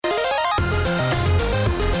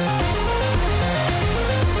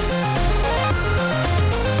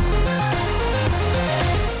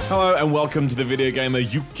and welcome to the Video Gamer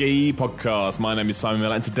UK podcast. My name is Simon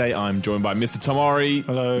Miller, and today I'm joined by Mr. Tomari,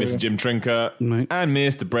 hello, Mr. Jim Trinker, and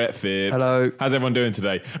Mr. Brett Phipps. Hello. How's everyone doing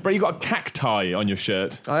today? Brett, you got a cacti on your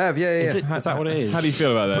shirt. I have, yeah. Is that what it is? How do you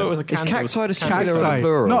feel about that? I thought it was a Is candle. cacti the singular or the Cacti,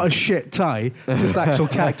 plural? not a shit tie, just actual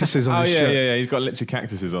cactuses on Oh, his yeah, shirt. yeah. He's got literally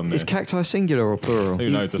cactuses on there. Is cacti singular or plural? Who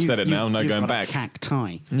knows? I've said it now. No You've going got a back.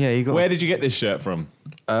 Cacti. Yeah, you got. Where did you get this shirt from?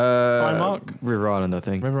 Primark? River Island, I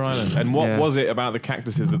think. River Island. And what Yeah. was it about the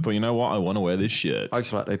cactuses that thought, you know what, I want to wear this shirt? I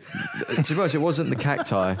just like to be honest, it wasn't the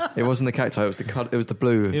cacti. It wasn't the cacti. It was the it was the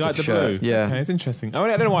blue. Of You like the shirt. blue? Yeah. Okay, it's interesting. I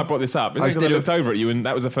don't know why I brought this up. It's I because I did looked over at you and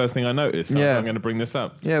that was the first thing I noticed. So Yeah. I'm going to bring this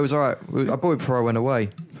up. Yeah, it was all right. I bought it before I went away.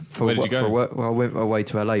 Where did you go? For work. Well, I went away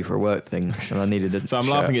to LA for a work thing, and I needed it. So I'm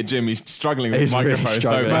laughing at Jim. He's struggling with He's the really microphone so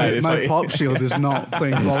struggling. bad. It's My like pop shield is not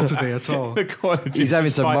playing ball today at all. the corner. He's Jim's having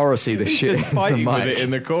just to Morrissey the he's shit. just fighting the with mic. it in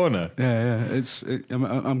the corner. Yeah.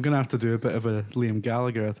 I'm going to have to do a bit of a Liam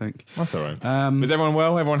Gallagher, I think. That's all right. Is everyone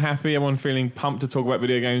well? Everyone happy? Everyone feeling pumped to talk about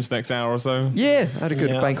video games for the next hour or so? Yeah, I had a good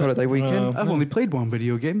Yeah, bank holiday weekend. I've only played one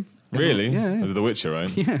video game. Really? Yeah. It was The Witcher, right?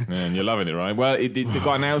 Yeah. And you're loving it, right? Well, it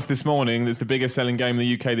got announced this morning. It's the biggest selling game in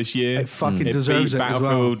the UK this year. It fucking It deserves beat it as well.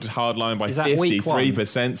 Battlefield Hardline by Is that week one?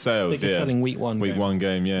 53% sales. Biggest selling week one Week game. one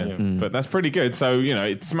game, yeah. But that's pretty good. So, you know,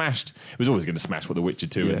 it smashed. It was always going to smash what The Witcher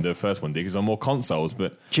 2 Yeah. and the first one did because on more consoles.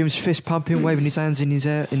 But Jim's fist pumping, waving his hands in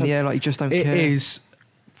the air like he just don't It care. is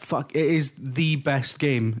the best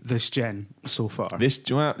game this gen so far.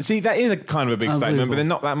 see, that is a kind of a big statement, but Unbelievable. then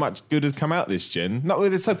not that much good has come out this gen. Not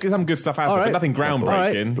there's some good stuff out, All there, right. but nothing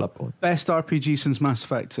groundbreaking. Bloodborne. Best RPG since Mass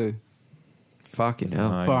Effect 2. Fucking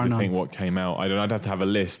hell. I Bar need to none. think what came out. I'd have to have a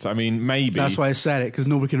list. I mean, maybe. That's why I said it, because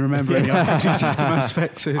nobody can remember any RPGs after Mass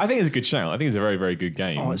Effect 2. I think it's a good shout. I think it's a very, very good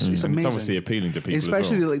game. Oh, it's And it's amazing. obviously appealing to people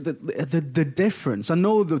Especially as well. like the difference. I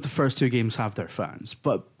know that the first two games have their fans,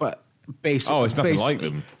 but basically, Oh, it's nothing like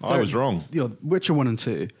them. I was wrong. You know, Witcher 1 and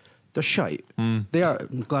 2, they're shite. They are.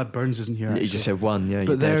 I'm glad Burns isn't here. You Actually. just said one, yeah.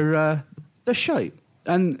 but they're shite,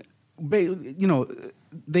 and you know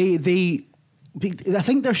they. I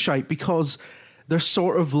think they're shite because they're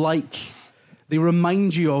sort of like they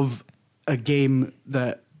remind you of a game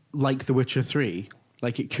that, like The Witcher 3,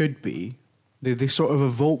 like it could be. They sort of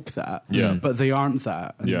evoke that, Yeah. but they aren't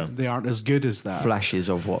that. And Yeah. they aren't as good as that. flashes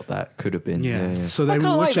of what that could have been. Yeah. So I then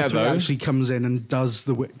kinda like Witcher that, 3 though. actually comes in and does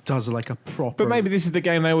like a proper. But maybe this is the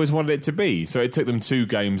game they always wanted it to be. So it took them 2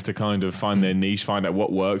 games to kind of find their niche, find out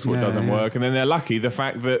what works, what Yeah, doesn't yeah. work. And then they're lucky the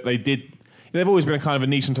fact that they did. They've always been a kind of a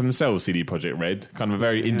niche unto themselves, CD Projekt Red, kind of a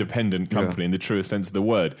very independent company in the truest sense of the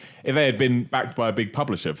word. If they had been backed by a big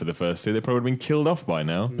publisher for the first 2, they probably would have been killed off by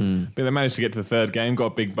now. But they managed to get to the 3rd game, got a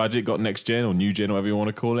big budget, got next gen or new gen, or whatever you want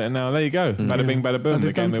to call it, and now there you go. Bada bing, bada boom, And the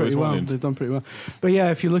they've game done they always pretty well. wanted. They've done pretty well. But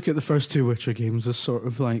yeah, if you look at the first 2 Witcher games, it's sort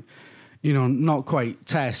of like, you know, not quite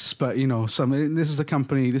tests, but you know, this is a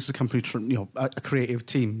company, you know, a creative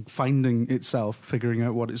team finding itself, figuring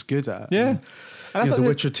out what it's good at. Yeah. And, And you know, that's The like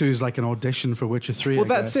Witcher 2 is like an audition for Witcher 3. Well, I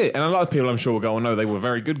that's guess. it. And a lot of people, I'm sure, will go, oh, no, they were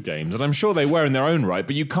very good games. And I'm sure they were in their own right,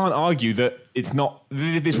 but you can't argue that it's not,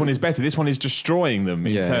 this one is better. This one is destroying them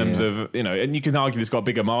in terms of, you know, and you can argue it's got a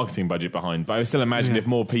bigger marketing budget behind, but I still imagine if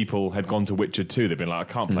more people had gone to Witcher 2, they'd been like,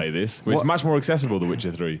 I can't play this. Well, it's much more accessible than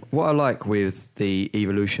Witcher 3. What I like with the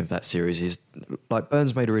evolution of that series is, like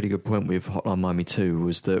Burns made a really good point with Hotline Miami 2,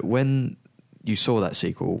 was that when you saw that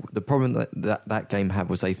sequel, the problem that game had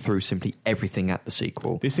was they threw simply everything at the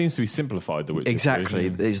sequel. This seems to be simplified, the Witcher 3. Exactly.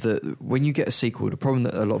 isn't it? Is that when you get a sequel, the problem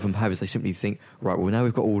that a lot of them have is they simply think, right, well, now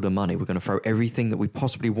we've got all the money, we're going to throw everything that we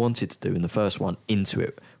possibly wanted to do in the first one into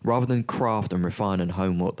it, rather than craft and refine and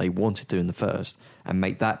hone what they wanted to do in the first and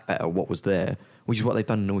make that better, what was there, which is what they've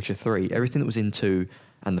done in The Witcher 3. Everything that was in 2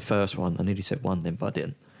 and the first one, I nearly said 1 then, but I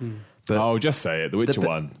didn't. But Oh, just say it, the Witcher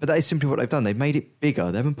 1. But that is simply what they've done. They've made it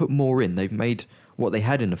bigger. They haven't put more in. They've made what they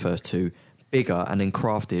had in the first 2 bigger and then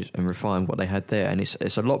crafted and refined what they had there. And it's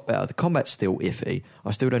a lot better. The combat's still iffy. I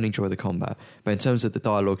still don't enjoy the combat. But in terms of the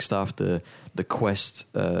dialogue stuff, the quest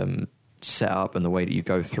setup and the way that you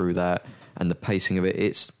go through that and the pacing of it,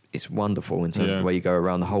 it's wonderful in terms of the way you go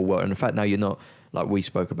around the whole world. And in fact, now you're not, like we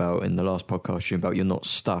spoke about in the last podcast, Jim, about you're not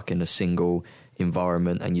stuck in a single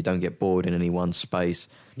environment and you don't get bored in any one space.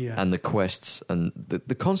 Yeah. And the quests and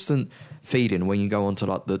the constant feeding when you go onto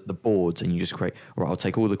like the boards and you just create, right, I'll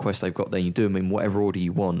take all the quests they've got there, you do them in whatever order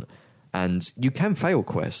you want. And you can fail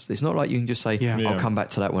quests. It's not like you can just say, I'll come back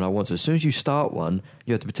to that when I want to. As soon as you start one,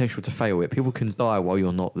 you have the potential to fail it. People can die while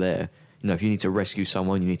you're not there. You know, if you need to rescue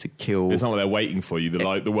someone, you need to kill. It's not like they're waiting for you.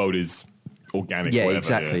 The world is organic. Yeah, whatever,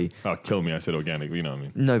 exactly. Yeah. Oh, kill me! I said organic. You know what I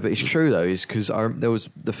mean? No, but it's true though. Is because there was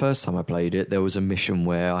the first time I played it, there was a mission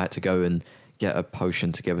where I had to go and get a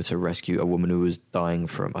potion together to rescue a woman who was dying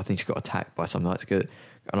from, I think she got attacked by something like that,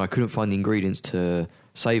 and I couldn't find the ingredients to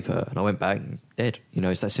save her, and I went back and dead.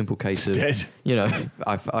 It's that simple case of Dead.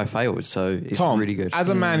 I failed. So it's Tom, really good. as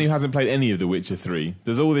a man who hasn't played any of The Witcher 3,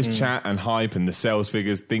 does all this chat and hype and the sales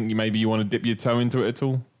figures think maybe you want to dip your toe into it at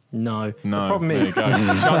all? No. No. The problem There is, you go.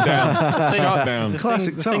 Shut down. Shut down.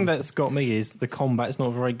 the thing that's got me is the combat's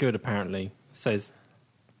not very good, apparently, says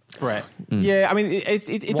Brett. Yeah, I mean, it's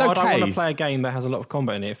okay. Why would I want to play a game that has a lot of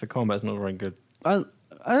combat in it if the combat's not very good? I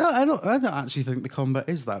don't actually think the combat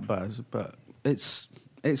is that bad, but it's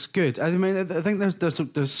good. I mean, I think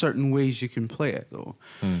there's certain ways you can play it though.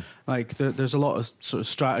 Like there's a lot of sort of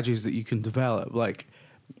strategies that you can develop. Like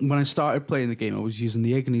when I started playing the game, I was using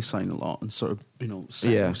the Igni sign a lot and sort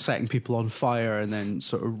of setting people on fire and then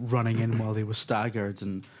sort of running in while they were staggered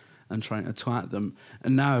and trying to attack them.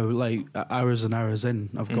 And now, like hours and hours in,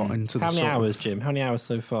 I've got into the How many hours, Jim? How many hours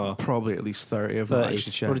so far? Probably at least 30 of them 30.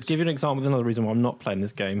 actually checked. Well, to give you an example of another reason why I'm not playing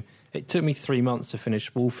this game, it took me 3 months to finish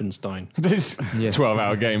Wolfenstein. This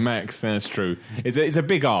 12-hour game max. That's true. It's a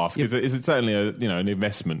big ask. It's certainly an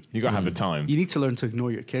investment. You got to have the time. You need to learn to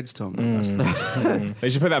ignore your kids, Tom. That's They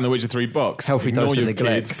should put that in the Witcher 3 box. Healthy Ignore dose of your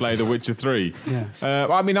neglect. kids, play the Witcher 3. Yeah.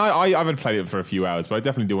 I mean, I haven't played it for a few hours, but I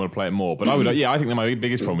definitely do want to play it more. But I think that my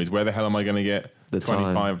biggest problem is where the hell am I going to get The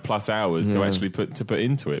 25 time. plus hours to actually put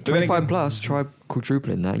into it? But then 25 again- plus, try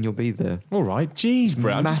quadrupling that and you'll be there. All right, jeez,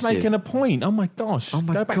 Brett, I'm just massive. making a point. Oh my gosh, Oh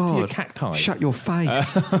my go back God. to your cacti. Shut your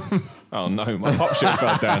face. Oh no, my pop shit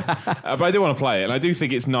fell down. But I do want to play it, and I do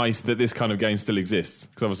think it's nice that this kind of game still exists.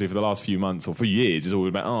 Because obviously, for the last few months or for years, it's all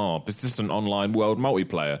about persistent online world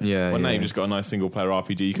multiplayer. Yeah, Well, now yeah. you've just got a nice single player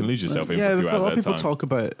RPG you can lose yourself in for yeah, a few but a hours lot at of a people time. talk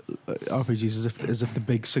about RPGs as if the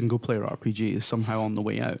big single player RPG is somehow on the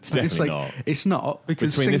way out. It's definitely like, not. It's not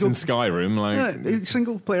because Between this and Skyrim,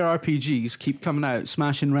 single player RPGs keep coming out,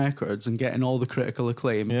 smashing records and getting all the critical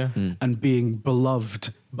acclaim Yeah. and being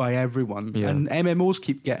beloved by everyone. Yeah. And MMOs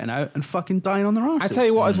keep getting out and fucking dying on their arses. I tell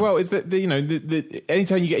you what, as well, is that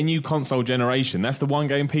anytime you get a new console generation, that's the one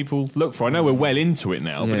game people look for. I know we're well into it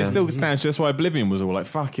now, but Yeah. it still stands. That's why Oblivion was all like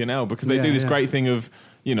fucking hell, because they do this great thing of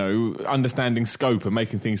understanding scope and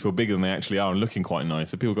making things feel bigger than they actually are and looking quite nice.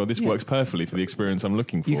 So people go, this works perfectly for the experience I'm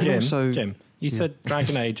looking for. You can Jim, also- Jim, you said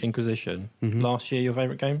Dragon Age Inquisition last year, your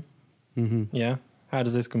favourite game? Yeah. How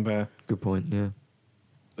does this compare? Good point, yeah.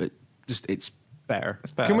 It's better.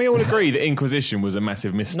 It's better. Can we all agree that Inquisition was a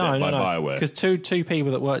massive misstep by BioWare? Because two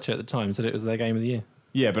people that worked here at the time said it was their game of the year.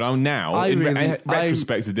 Yeah, but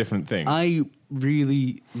retrospect is a different thing. I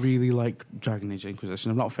really, really like Dragon Age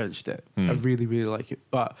Inquisition. I've not finished it. I really, really like it.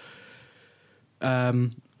 But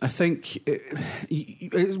I think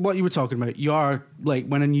what you were talking about, you are, like,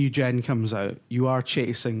 when a new gen comes out, you are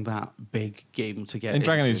chasing that big game to get and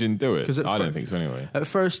Dragon into. Age didn't do it. 'Cause I don't think so anyway. At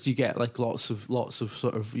first, you get like lots of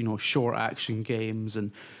sort of short action games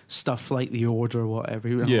and stuff like The Order or whatever.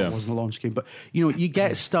 Yeah. It wasn't a launch game, but you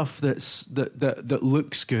get stuff that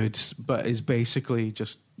looks good, but is basically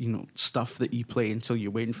just stuff that you play until you're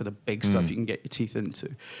waiting for the big stuff you can get your teeth into.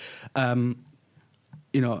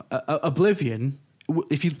 Oblivion.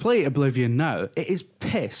 If you play Oblivion now, it is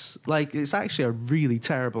piss. Like, it's actually a really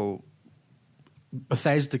terrible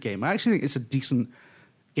Bethesda game. I actually think it's a decent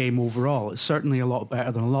game overall. It's certainly a lot better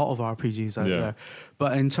than a lot of RPGs out there.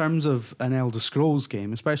 But in terms of an Elder Scrolls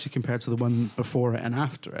game, especially compared to the one before it and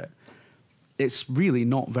after it, it's really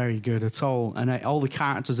not very good at all. And all the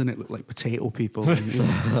characters in it look like potato people.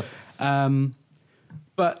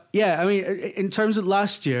 But yeah, I mean, in terms of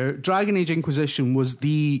last year, Dragon Age Inquisition was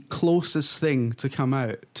the closest thing to come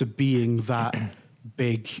out to being that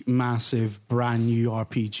big, massive, brand new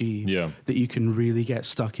RPG that you can really get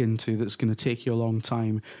stuck into, that's going to take you a long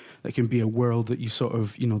time, that can be a world that you sort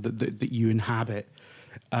of, that you inhabit.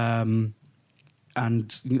 And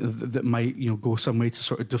that might go some way to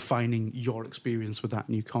sort of defining your experience with that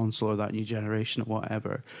new console or that new generation or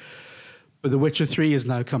whatever. But The Witcher 3 has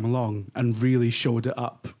now come along and really showed it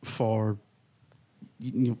up for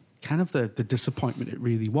kind of the disappointment it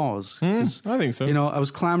really was. I think so. I was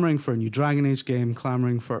clamoring for a new Dragon Age game,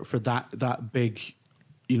 clamoring for that big,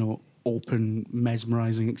 open,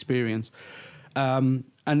 mesmerizing experience. And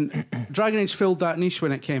Dragon Age filled that niche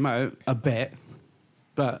when it came out a bit.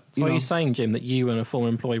 But So are you saying, Jim, that you and a former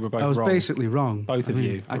employee were both I was wrong? basically wrong. Both of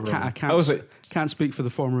you I were can't. wrong. I can't. Also, Can't speak for the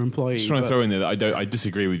former employee. Just want to throw in there that I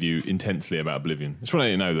disagree with you intensely about Oblivion. Just want to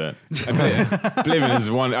let you know that Oblivion is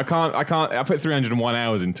one. I put 301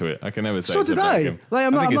 hours into it. I can never say. So it's a did bad I. game. Like,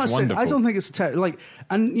 I'm not saying, wonderful. I don't think it's like,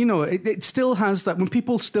 and you know, it still has that when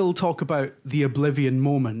people still talk about the Oblivion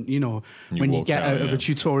moment. You know, when you walk get out of yeah. a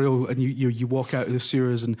tutorial and you walk out of the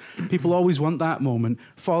sewers, and people always want that moment.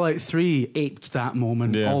 Fallout 3 aped that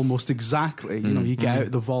moment almost exactly. You know, you get out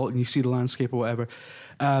of the vault and you see the landscape or whatever.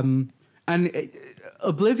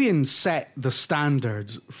 Oblivion set the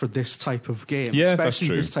standards for this type of game, Yeah, especially that's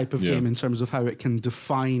true. this type of game in terms of how it can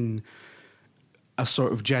define a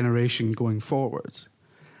sort of generation going forward.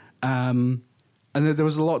 And there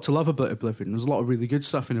was a lot to love about Oblivion. There was a lot of really good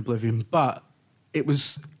stuff in Oblivion, but it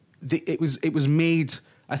was made.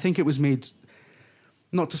 I think it was made,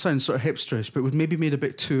 not to sound sort of hipsterish, but it was maybe made a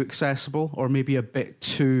bit too accessible, or maybe a bit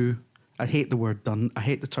too. I hate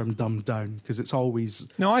the term dumbed down, because it's always.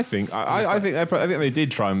 No, I think they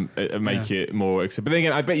did try and make it more accessible. But then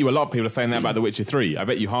again, I bet you a lot of people are saying that about The Witcher 3. I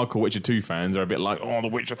bet you hardcore Witcher 2 fans are a bit like, oh, The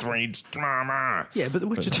Witcher 3 drama. Yeah, but The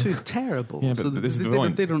Witcher 2 is terrible. Yeah, but this is the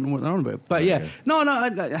point. They don't know what they're on about. But yeah,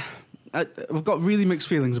 I've got really mixed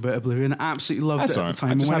feelings about Oblivion. I absolutely loved That's it at right. the time.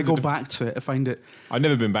 I And just when I had go to back to it, I find it. I've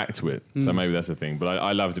never been back to it, so maybe that's the thing. But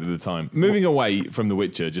I loved it at the time. Moving away from The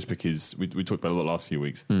Witcher, just because we talked about it a lot last few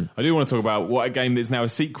weeks, I do want to talk about what a game that's now a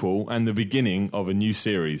sequel and the beginning of a new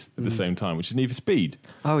series at the same time, which is Need for Speed.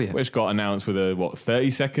 Oh, yeah. Which got announced with a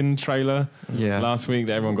 30-second trailer last week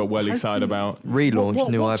that everyone got well excited about. Relaunch,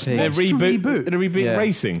 new what's- IP. They're what's to reboot? reboot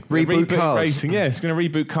racing. They're Reboot cars. Racing. Yeah, it's going to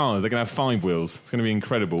reboot cars. They're going to have 5 wheels. It's going to be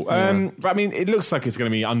incredible. But I mean, it looks like it's going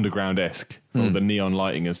to be underground-esque, all the neon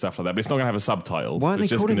lighting and stuff like that. But it's not going to have a subtitle. Why aren't It's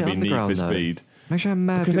they just calling going it to be Need underground, for though? Speed. Makes you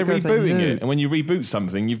mad. Because they're people go, rebooting "No." it, and when you reboot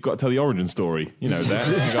something, you've got to tell the origin story. You know that.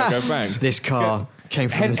 You've got to go back. This car came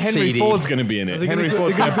from the Henry CD. Ford's going to be in it. Henry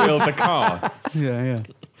Ford's going to build the car Yeah.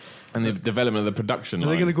 and the development of the production Are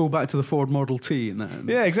they line. going to go back to the Ford Model T and that?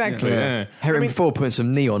 Yeah, exactly. Yeah. Henry Ford putting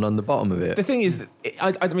some neon on the bottom of it. The thing is, that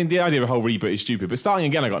I mean, the idea of a whole reboot is stupid, but starting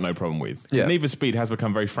again, I got no problem with. Yeah. Need for Speed has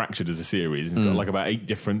become very fractured as a series. It's got like about 8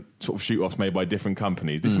 different sort of shoot-offs made by different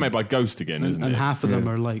companies. This is made by Ghost again, isn't And it? half of them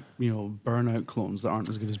are like, you know, Burnout clones that aren't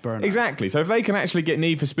as good as Burnout. Exactly. So if they can actually get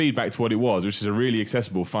Need for Speed back to what it was, which is a really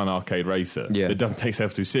accessible, fun arcade racer that doesn't take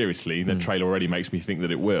itself too seriously, the trailer already makes me think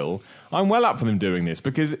that it will. I'm well up for them doing this,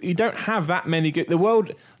 because you don't have that many good.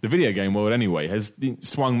 The video game world anyway, has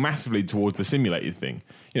swung massively towards the simulated thing.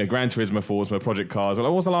 You know, Gran Turismo, Forza, Project Cars. Well,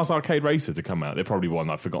 what was the last arcade racer to come out? They're probably one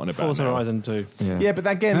I've forgotten about. Forza now. Horizon 2. Yeah, but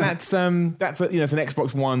again, that's it's an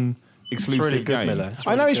Xbox One exclusive really good, game. Miller. It's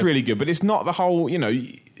I know really it's good. really good, but it's not the whole. You know,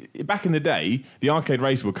 back in the day, the arcade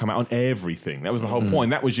racer would come out on everything. That was the whole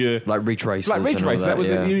point. That was your Like Ridge Racers. like Ridge and all Racer. That was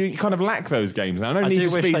yeah. you kind of lack those games now. I know I Need do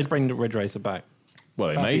for wish Speed. they'd bring the Ridge Racer back. Well,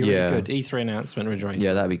 they That'd made be really Yeah. good. E3 announcement, Ridge Racer.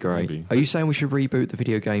 Yeah, that'd be great. Maybe. Are you saying we should reboot the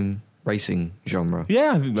video game racing genre?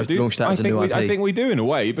 Yeah, I Just do. launch that as a new I IP. think we do in a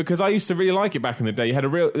way, because I used to really like it back in the day. You had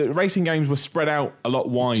racing games were spread out a lot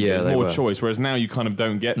wider. Yeah, There's they more were. choice, whereas now you kind of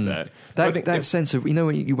don't get that. I That think that sense of, you know,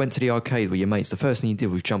 when you went to the arcade with your mates, the first thing you did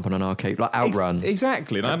was jump on an arcade, like Outrun.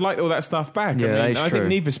 Exactly, and I'd like all that stuff back. Yeah, that is I true. think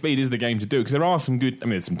Need for Speed is the game to do, because there are some good. I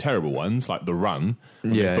mean, there's some terrible ones like The Run. I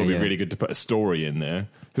thought it'd be really good to put a story in there.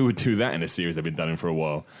 Who would do that in a series they've been done in for a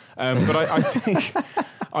while? But I think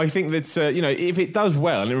I think that you know, if it does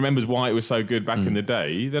well and it remembers why it was so good back in the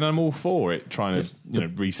day, then I'm all for it. Trying to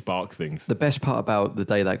re-spark things. The best part about the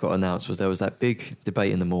day that got announced was there was that big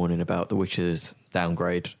debate in the morning about The Witcher's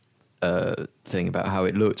downgrade thing, about how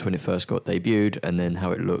it looked when it first got debuted and then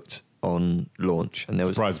how it looked on launch. And there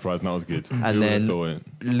was Surprise, not as good. Who and would have then thought it?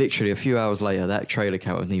 literally a few hours later, that trailer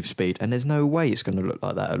came out with Need for Speed, and there's no way it's going to look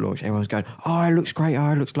like that at launch. Everyone's going, "Oh, it looks great.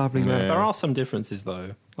 Oh, it looks lovely." Yeah. There are some differences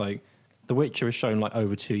though. Like The Witcher was shown like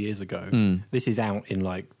over 2 years ago. This is out in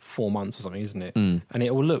like 4 months or something, isn't it? And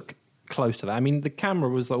it will look close to that. I mean, the camera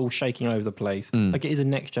was like, all shaking all over the place. Like, it is a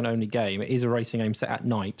next gen only game. It is a racing game set at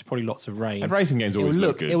night, probably lots of rain. And racing games always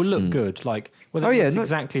look good. It will look good. Like, whether Oh, yeah, it's look-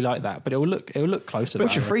 exactly like that, but it will look close to that.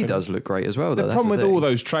 Witcher I 3 reckon. does look great as well, though. The That's problem with thing. all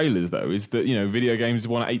those trailers, though, is that, you know, video games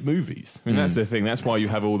want 8 movies. I mean, that's the thing. That's why you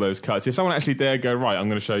have all those cuts. If someone actually dare go, right, I'm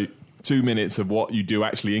going to show you 2 minutes of what you do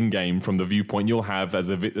actually in game from the viewpoint you'll have as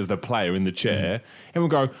the player in the chair, and we'll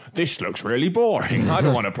go, this looks really boring. I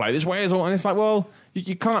don't want to play this. Where's all? And it's like, well,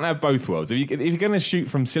 You can't have both worlds. If you're going to shoot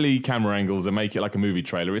from silly camera angles and make it like a movie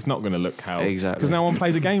trailer, it's not going to look how... Exactly. Because no one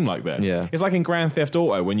plays a game like that. Yeah. It's like in Grand Theft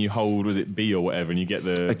Auto when you hold, was it B or whatever, and you get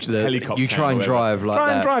the helicopter. You try and drive like that. that.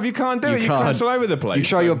 Try and drive, you can't do it. You crash all over the place. You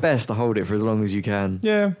try your best to hold it for as long as you can.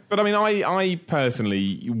 Yeah, but I mean, I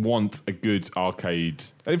personally want a good arcade...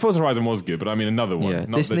 Forza Horizon was good, but I mean another one. Yeah.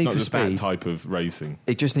 Not just that type of racing.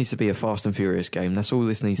 It just needs to be a Fast and Furious game. That's all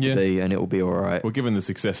this needs to be, and it will be all right. Well, given the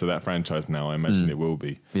success of that franchise now, I imagine it will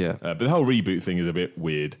be. Yeah. But the whole reboot thing is a bit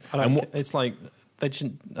weird. It's like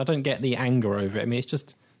I don't get the anger over it. I mean,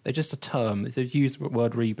 they're just a term. They've used the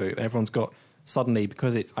word reboot, and everyone's got suddenly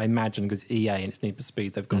because it's EA and it's Need for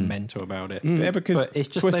Speed. They've gone mental about it. Yeah, because it's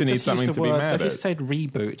just, Twitter needs something to be mad at. They've just said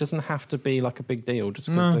reboot. It doesn't have to be like a big deal. Just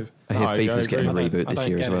because I hear FIFA's getting a reboot this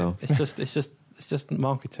year as well. It's just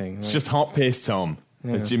marketing. It's just hot piss, Tom.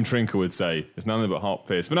 As Jim Trinker would say, it's nothing but hot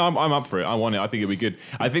piss. But no, I'm up for it. I want it. I think it'll be good.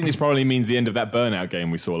 I think this probably means the end of that Burnout game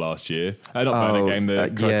we saw last year. Not Burnout game,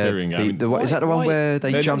 the Criterion game. Is that the one where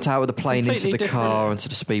they jumped out of the plane into the different- car, into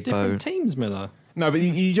the speedboat? Different teams, Miller. No, but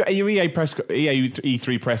your EA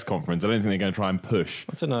E3 press conference, I don't think they're going to try and push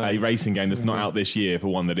I don't know. a racing game that's not out this year for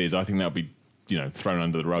one that is. I think that'll be thrown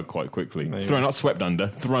under the rug quite quickly. Not swept under,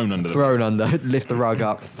 thrown under. Lift the rug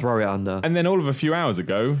up, throw it under. And then all of a few hours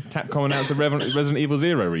ago, Capcom announced the Resident Evil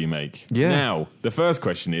Zero remake. Yeah. Now, the first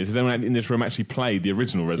question is anyone in this room actually played the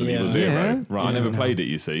original Resident Evil Zero? Yeah. Right, I never played it,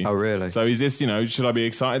 you see. Oh, really? So is this, should I be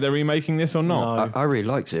excited they're remaking this or not? No. I really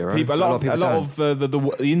like Zero. A lot of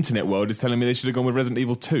don't. the internet world is telling me they should have gone with Resident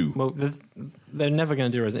Evil 2. Well, they're never going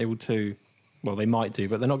to do Resident Evil 2. Well, they might do,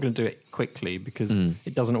 but they're not going to do it quickly because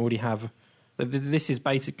it doesn't already have... This is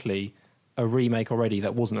basically a remake already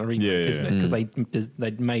that wasn't a remake, isn't it? Because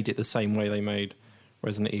they made it the same way they made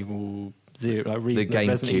Resident Evil Zero, the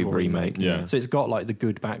Resident Evil GameCube remake. Yeah. So it's got like the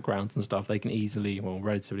good backgrounds and stuff. They can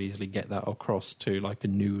relatively easily get that across to like a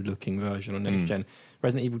new looking version on next gen.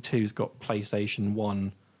 Resident Evil 2's got PlayStation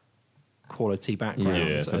 1 quality backgrounds.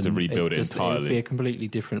 Yeah, so to rebuild it entirely. It would be a completely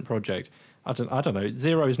different project. I don't know.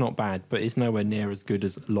 Zero's not bad, but it's nowhere near as good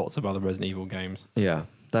as lots of other Resident Evil games. Yeah.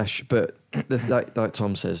 But like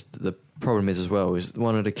Tom says, the problem is as well is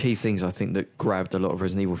one of the key things I think that grabbed a lot of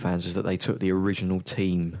Resident Evil fans is that they took the original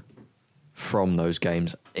team from those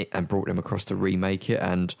games and brought them across to remake it.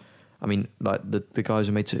 And I mean, like the guys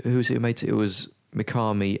who made it, who was it who made it? It was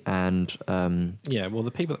Mikami and well, the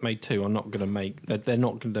people that made 2 are not going to make. They're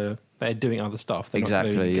not going to. They're doing other stuff. They're not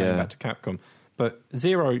going back to Capcom. But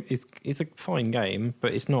Zero is a fine game,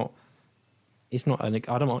 but it's not. I'm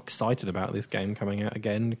not excited about this game coming out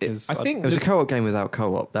again because I think it was a co-op game without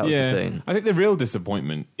co-op. That was the thing. I think the real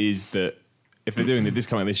disappointment is that if they're doing this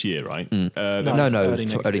coming this year, right? No, early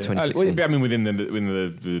 2016. I mean, within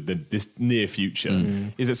this near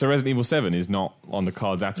future, is that so Resident Evil 7 is not on the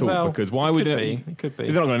cards at all? Well, because why would it? It could be.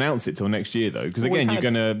 They're not going to announce it till next year, though. Because again, you're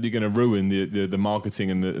gonna ruin the marketing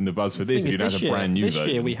and the buzz for this if you don't have a brand new version.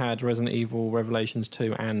 This year we had Resident Evil Revelations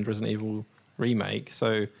 2 and Resident Evil Remake,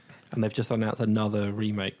 and they've just announced another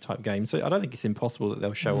remake type game. So I don't think it's impossible that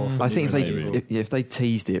they'll show off. I think if they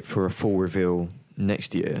teased it for a full reveal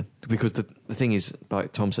next year, because the thing is,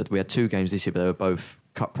 like Tom said, we had 2 games this year, but they were both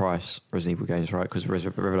cut price Resident Evil games, right? Because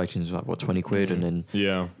Revelations was like what, 20 quid, and then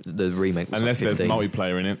the remake was unless like 15. there's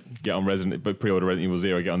multiplayer in it, get on pre-order Resident Evil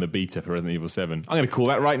 0, get on the beta for Resident Evil 7. I'm going to call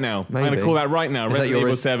that right now. Maybe. I'm going to call that right now. Is Resident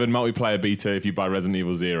Evil 7 multiplayer beta if you buy Resident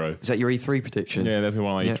Evil 0. Is that your E3 prediction? Yeah, that's one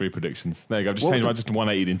of my E3 predictions. There you go. I've just changed. I just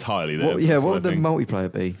 180'd entirely there. What would the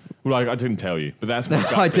multiplayer be? Well, I didn't tell you, but that's my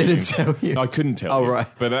gut I feeling. didn't tell you. I couldn't tell you. Oh, right.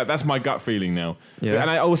 But that's my gut feeling now. Yeah. And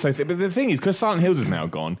I also think, but the thing is, because Silent Hills is now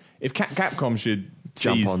gone, if Capcom should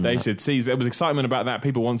Jump on that. should seize. There was excitement about that.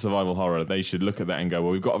 People want survival horror. They should look at that and go,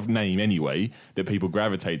 well, we've got a name anyway that people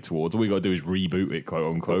gravitate towards. All we got to do is reboot it, quote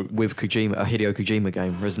unquote. With Kojima, a Hideo Kojima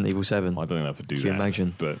game, Resident Evil 7. I don't know if I do that. Can you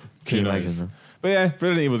imagine? But Can you who knows? imagine that? But yeah,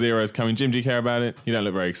 Resident Evil 0 is coming. Jim, do you care about it? You don't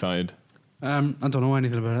look very excited. I don't know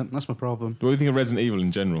anything about it. That's my problem. What do you think of Resident Evil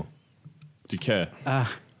in general? Do you care?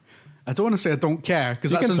 I don't want to say I don't care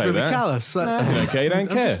because You that can sounds say really that. callous. You don't care. You don't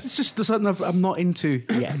care. It's just something I'm not into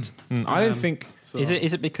yet. I don't think. So.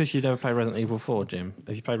 Is it because you never played Resident Evil 4, Jim?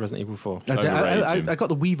 Have you played Resident Evil 4? It's overrated, Jim. I got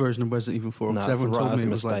the Wii version of Resident Evil 4 No, because everyone told me it it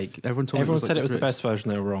was was a mistake. like everyone said it was the great. best version.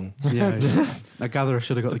 They were wrong. Yeah, I gather I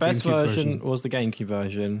should have got The the best GameCube version was the GameCube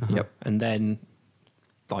version. Yep. And then,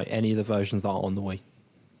 like any of the versions that are on the Wii.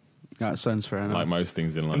 That sounds fair enough. Like most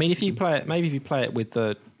things in life. I mean, if you play it with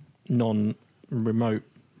the non-remote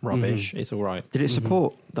rubbish, it's all right. Did it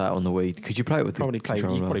support that on the Wii? Could you play it with You the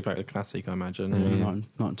controller? probably play it with the classic, I imagine.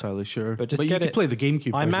 Not entirely sure. But just you get could it. play the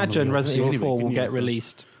GameCube. I version on the imagine Wii, Resident Evil anyway, 4 will couldn't you? get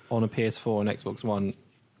released on a PS4 and Xbox One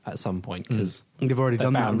at some point because They've already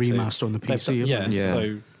done that bound to. remaster on the They've PC. done- haven't they? Yeah.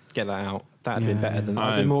 So get that out. That'd been Yeah, better yeah. than.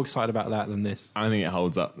 I'd be more excited about that than this. I think it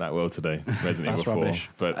holds up that well today, Resident That's Evil 4. rubbish.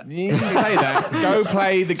 But you can say that. Go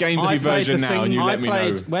play the Game I Review played version the now, and you I let me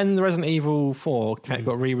played know. when the Resident Evil 4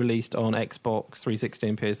 got re-released on Xbox 360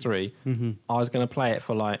 and PS3. I was going to play it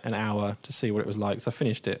for like an hour to see what it was like. So I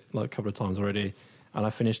finished it like a couple of times already, and I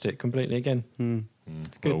finished it completely again.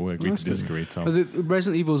 It's good. Well, we agree That's to disagree, Tom. But the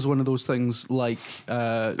Resident Evil is one of those things like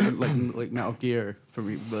Metal Gear. For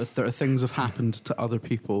me, but there are things have happened to other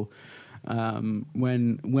people.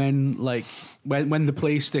 When the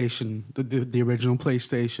PlayStation, the original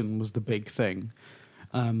PlayStation was the big thing,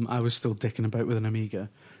 I was still dicking about with an Amiga.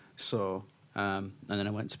 So and then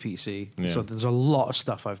I went to PC. Yeah. So there's a lot of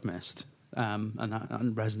stuff I've missed,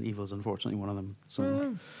 and Resident Evil is unfortunately one of them.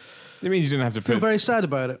 So It means you didn't have to I feel put. very sad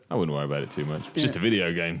about it. I wouldn't worry about it too much. It's just a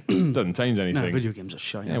video game. Doesn't change anything. No, video games are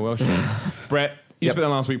shite. Yeah, well, sure. Brett, you Yep. spent the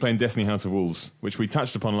last week playing Destiny House of Wolves, which we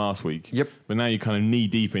touched upon last week. Yep. But now you're kind of knee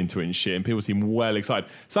deep into it and shit, and people seem well excited.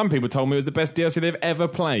 Some people told me it was the best DLC they've ever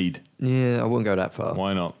played. Yeah, I wouldn't go that far.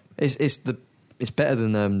 Why not? It's better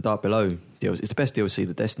than Dark Below DLC. It's the best DLC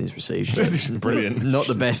that Destiny's received. Brilliant. Not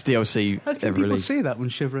the best DLC How can ever people released. say that when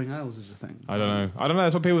Shivering Isles is a thing? I don't know.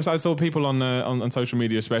 That's what people. I saw people on social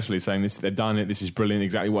media, especially, saying this. They've done it. This is brilliant.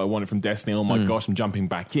 Exactly what I wanted from Destiny. Oh my gosh, I'm jumping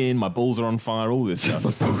back in. My balls are on fire. All this stuff.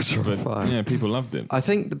 My balls are on But, fire. Yeah, people loved it. I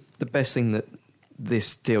think the best thing that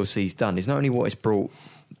this DLC's done is not only what it's brought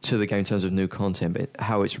to the game in terms of new content, but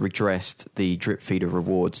how it's redressed the drip feed of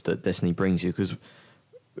rewards that Destiny brings you. Because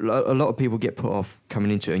a lot of people get put off coming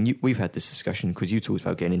into it, and we've had this discussion because you talked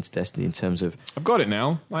about getting into Destiny in terms of I've got it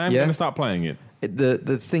now. I am Yeah. going to start playing it.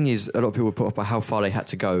 the thing is, a lot of people were put off by how far they had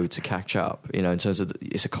to go to catch up. You know, in terms of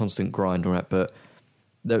it's a constant grind on that. But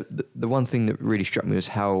the one thing that really struck me was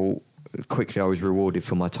how quickly I was rewarded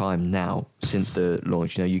for my time now since the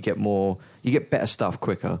launch. You know, you get better stuff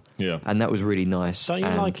quicker. Yeah. And that was really nice. Don't you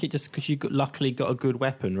And like it just because you luckily got a good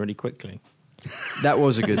weapon really quickly? that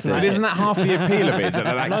was a good thing. But isn't that half the appeal of it? Is that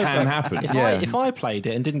No, can but happen? Yeah. If I played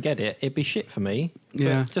it and didn't get it, it'd be shit for me.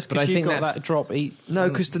 Yeah. But just But I because you think got that's- that drop. No,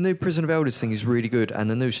 because the new Prison of Elders thing is really good,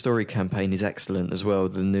 and the new story campaign is excellent as well.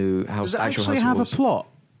 The new Does it actual actually House of have a Wolves. plot?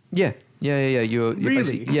 Yeah. You're Really?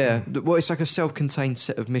 basically, yeah. Well, it's like a self-contained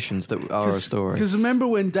set of missions that are a story. Because remember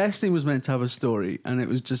when Destiny was meant to have a story and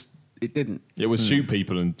it didn't. It was shoot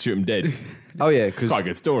people and shoot them dead. Oh yeah, It's because quite a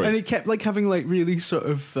good story. And it kept like having like really sort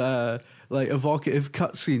of like evocative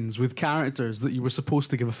cutscenes with characters that you were supposed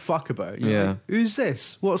to give a fuck about. You're Yeah. like, who's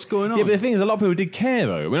this? What's going on? Yeah, but the thing is, a lot of people did care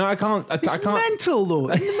though. I mean, I can't. it's I can't. mental though.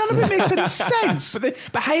 None of it makes any sense. But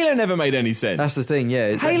Halo never made any sense. that's the thing.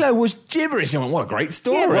 Yeah, Halo was gibberish. I went, what a great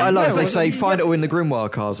story. Yeah, What I love is they well, say yeah. find it all in the Grimoire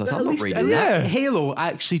cards. I was like, I'm At not least, reading at that. least Yeah. Halo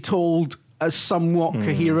actually told a somewhat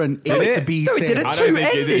coherent Did it? A to B No, it tale. didn't. I don't Two think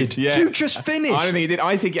it ended. did, yeah. Two just finished. I don't think it did.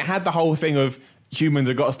 I think it had the whole thing of humans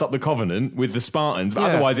have got to stop the Covenant with the Spartans, but Yeah.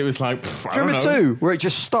 otherwise it was like, pff, I Do you don't remember know. two, where it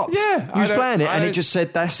just stopped? Yeah, you was I don't- playing it, I and it don't- just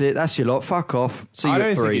said, "That's it. That's your lot. Fuck off. See you I at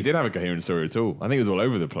don't think 3." it did have a coherent story at all. I think it was all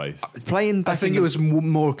over the place. Playing back I think in it was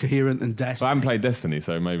more coherent than But I Destiny. haven't played Destiny,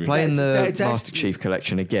 so maybe. playing the Destiny- Master Chief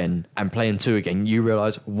Collection again and playing 2 again. You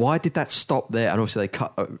realise why did that stop there? And also they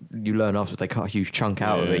cut. You learn afterwards they cut a huge chunk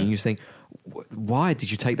out of Yeah. it, and you just think, why did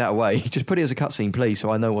you take that away? Just put it as a cutscene, please, so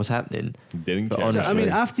I know what's happening. Didn't But care. honestly- I mean,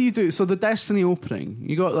 after you do so, the Destiny opening,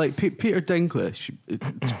 you got like Peter Dinklage.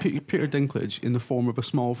 Peter Dinklage, in the form of a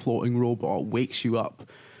small floating robot, wakes you up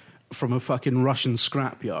from a fucking Russian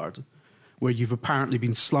scrapyard where you've apparently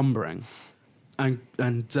been slumbering, and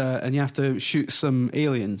you have to shoot some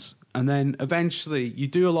aliens, and then eventually you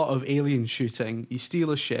do a lot of alien shooting. You steal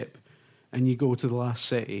a ship, and you go to the last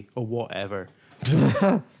city or whatever.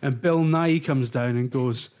 And Bill Nye comes down and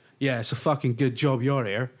goes, "Yeah, it's a fucking good job you're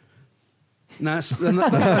here." And that's the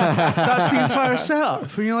entire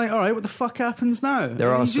setup. And you're like, all right, what the fuck happens now?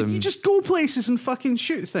 There are you some- you just go places and fucking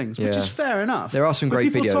shoot things, which Yeah. is fair enough. There are some But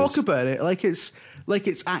great people videos. talk about it like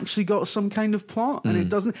it's actually got some kind of plot, and it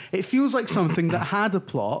doesn't. It feels like something that had a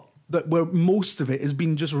plot where most of it has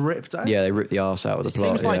been just ripped out. Yeah, they ripped the arse out of the It plot.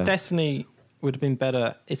 seems like yeah. Destiny would have been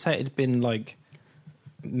better. It's say it had been like,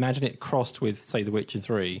 imagine it crossed with, say, The Witcher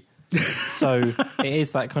 3. So it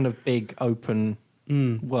is that kind of big open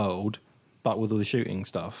world, but with all the shooting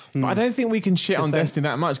stuff. But I don't think we can shit on then- Destiny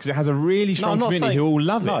that much because it has a really strong community who all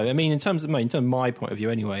love no, it. I mean in terms of my point of view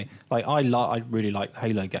anyway. Like I really like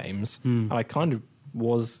Halo games, and I kind of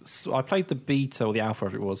I played the beta or the alpha,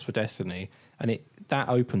 if it was, for Destiny, and that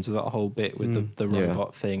opens with that whole bit with the Yeah.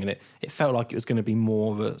 robot thing, and it felt like it was going to be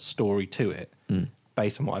more of a story to it.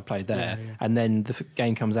 Based on what I played there, and then the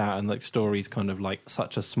game comes out and like story's kind of like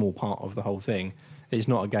such a small part of the whole thing. It's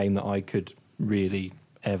not a game that I could really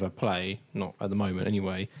ever play, not at the moment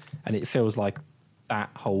anyway. And it feels like that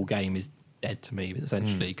whole game is dead to me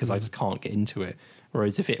essentially because I just can't get into it.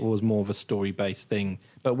 Whereas if it was more of a story-based thing,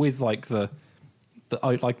 but with like the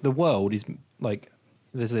world is like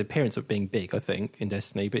there's the appearance of being big, I think, in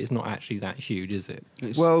Destiny, but it's not actually that huge, is it?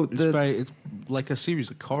 It's like a series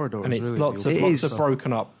of corridors, and it's really. lots of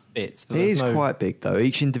broken up bits. It is quite big though.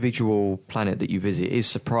 Each individual planet that you visit is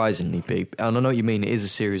surprisingly big, and I know what you mean. It is a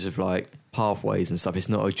series of like pathways and stuff. It's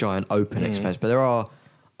not a giant open expanse, but there are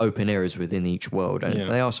open areas within each world, and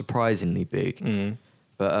they are surprisingly big.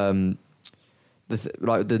 But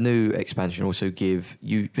like the new expansion also give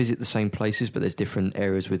you visit the same places, but there's different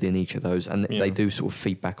areas within each of those, and they do sort of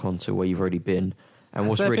feed back onto where you've already been. And Has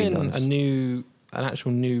what's there really been nice, an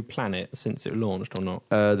actual new planet since it launched or not?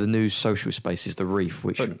 the new social space is the Reef,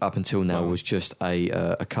 which up until now was just a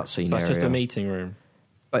cutscene So that's area. just a meeting room.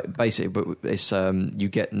 But basically, but it's you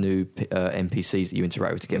get new NPCs that you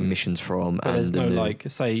interact with to get missions from. But there's and no the new, like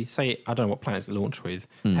say I don't know what planets it launched with.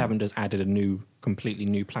 They haven't just added a completely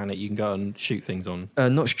new planet you can go and shoot things on.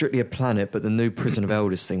 not strictly a planet, but the new Prison of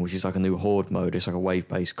Elders thing, which is like a new horde mode. It's like a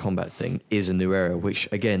wave-based combat thing. Is a new area, which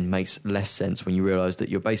again makes less sense when you realise that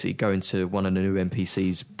you're basically going to one of the new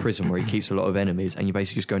NPCs' prison where he keeps a lot of enemies, and you're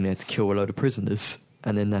basically just going there to kill a load of prisoners,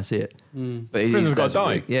 and then that's it. But Prisoners gotta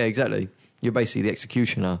die. Yeah, exactly. You're basically the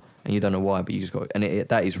executioner, and you don't know why, but you just got. And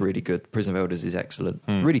that is really good. Prison of Elders is excellent.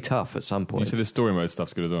 Really tough at some You point. said the story mode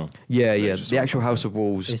stuff's good as well. Yeah. just The sort actual of House of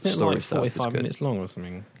Walls Isn't it story like stuff is 45 good. minutes long or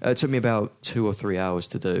something? It took me about 2 or 3 hours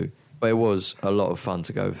to do, but it was a lot of fun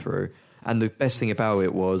to go through. And the best thing about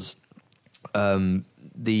it was some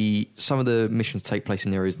of the missions take place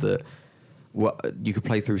in areas that you could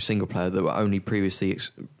play through single player that were only previously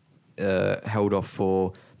held off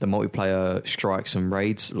for the multiplayer strikes and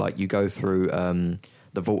raids. Like you go through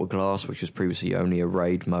the Vault of Glass, which was previously only a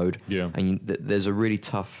raid mode. Yeah. And there's a really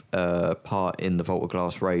tough part in the Vault of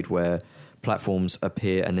Glass raid where platforms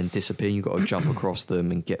appear and then disappear. You've got to jump across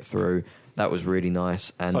them and get through. That was really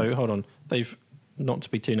nice. And So hold on, they've not to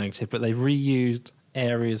be too negative, but they've reused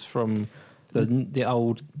areas from the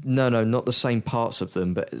old. No, not the same parts of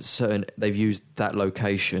them, but they've used that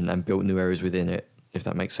location and built new areas within it, if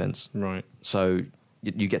that makes sense. Right. So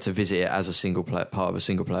you get to visit it as a single player part of a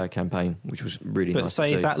single player campaign, which was really But nice. say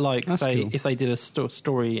to is see. that like That's say cool. if they did a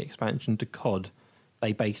story expansion to COD,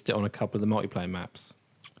 they based it on a couple of the multiplayer maps.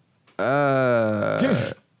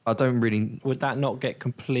 I don't really. Would that not get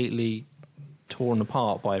completely torn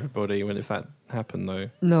apart by everybody if that happened though?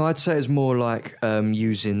 No, I'd say it's more like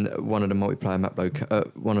using one of the multiplayer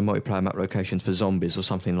map locations for zombies or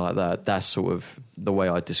something like that. That's sort of the way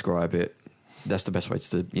I describe it. That's the best way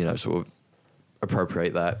to sort of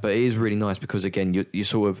appropriate that. But it is really nice because again, you're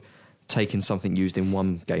sort of taking something used in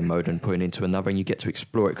one game mode and putting it into another, and you get to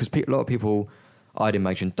explore it because a lot of people, I'd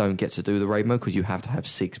imagine, don't get to do the raid mode because you have to have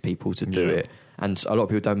 6 people to do it, and a lot of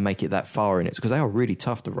people don't make it that far in it because they are really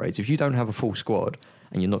tough, the raids. If you don't have a full squad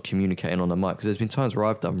and you're not communicating on the mic, because there's been times where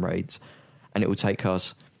I've done raids and it will take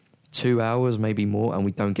us 2 hours, maybe more, and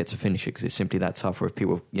we don't get to finish it because it's simply that tough. Where if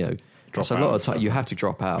people, it's a lot of time. You have to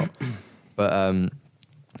drop out, but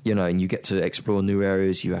and you get to explore new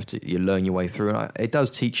areas. You learn your way through, and it does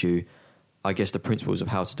teach you, I guess, the principles of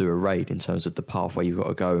how to do a raid in terms of the pathway you've got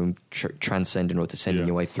to go and transcending or descending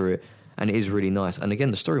your way through it. And it is really nice. And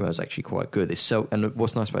again, the story mode is actually quite good. And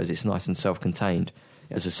what's nice about it is it's nice and self-contained.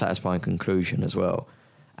 It's a satisfying conclusion as well.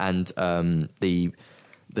 And the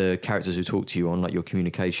characters who talk to you on like your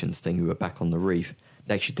communications thing, who are back on the reef,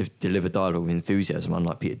 they actually deliver dialogue with enthusiasm,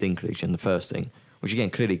 unlike Peter Dinklage in the first thing, which again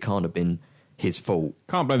clearly can't have been his fault.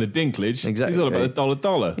 Can't blame the Dinklage. Exactly. He's all about the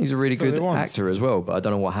dollar. He's a really That's what good he wants. actor as well, but I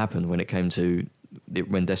don't know what happened when it came to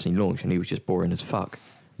when Destiny launched, and he was just boring as fuck.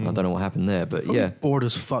 I don't know what happened there, but yeah. Bored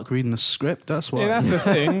as fuck reading the script. That's why. Yeah, that's the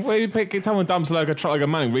thing. When you pick someone dumps like a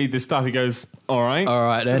man, read this stuff, he goes, all right.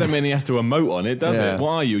 Then. Doesn't mean he has to emote on it, does Yeah. it? What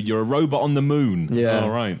are you? You're a robot on the moon. Yeah. All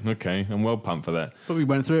right. Okay. I'm well pumped for that. But we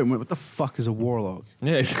went through it and went, what the fuck is a warlock?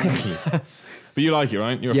 Yeah, exactly. But you like it,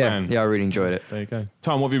 right? You're a fan. Yeah, I really enjoyed it. There you go.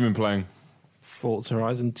 Tom, what have you been playing? Forza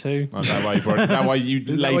Horizon 2. Oh, is that why you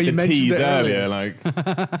that laid why you the mentioned tease it earlier? earlier? Like,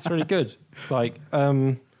 It's really good. Like, I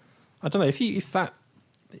don't know if that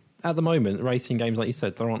at the moment racing games, like you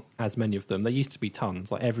said, there aren't as many of them. There used to be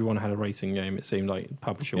tons. Like everyone had a racing game. It seemed like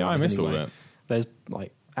publisher. yeah, I miss all that. There's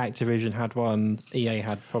like Activision had one. EA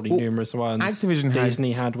had probably numerous ones. Activision had-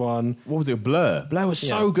 Disney had one. What was it? Blur. Blur was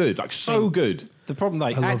so Yeah. good. Like, so good. The problem,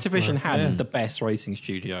 like I love Activision Blur. had the best racing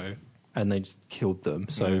studio, and they just killed them.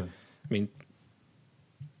 So, Yeah. I mean,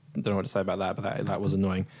 I don't know what to say about that, but that was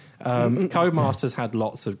annoying. Codemasters had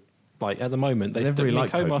lots of, like, at the moment, I never really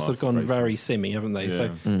liked Codemasters have Codemasters gone races. very simmy, haven't they? Yeah.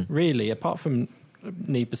 So, really, apart from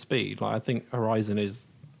Need for Speed. Like I think Horizon is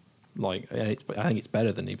like, and I think it's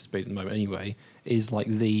better than Need for Speed at the moment anyway. Is like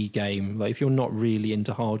the game. Like if you're not really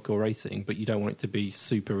into hardcore racing, but you don't want it to be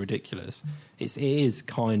super ridiculous, it is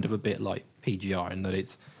kind of a bit like PGR in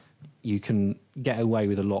that you can get away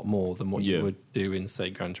with a lot more than what you would do in say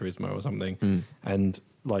Gran Turismo or something. And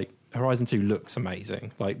like Horizon 2 looks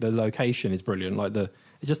amazing. Like the location is brilliant. Like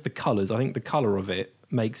just the colours. I think the colour of it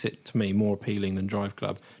makes it to me more appealing than Drive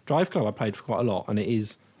Club. Drive Club I played for quite a lot, and it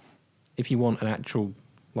is, if you want an actual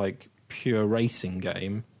like pure racing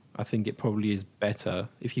game, I think it probably is better.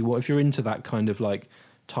 If you're into that kind of like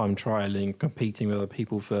time trialing, competing with other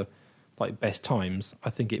people for like best times, I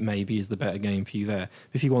think it maybe is the better game for you there.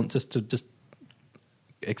 If you want to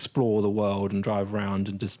explore the world and drive around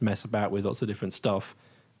and just mess about with lots of different stuff,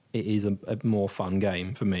 it is a more fun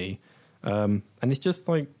game for me. And it's just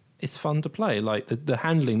like, it's fun to play. Like the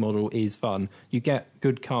handling model is fun. You get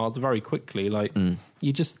good cards very quickly. Like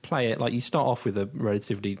you just play it. Like you start off with a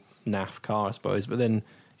relatively naff car, I suppose, but then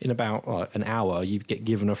in about an hour you get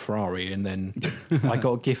given a Ferrari, and then I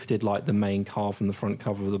got gifted like the main car from the front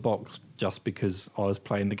cover of the box just because I was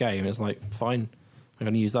playing the game. It's like, fine, I'm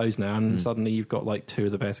going to use those now, and suddenly you've got like two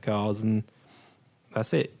of the best cars, and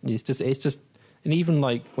that's it. It's just, and even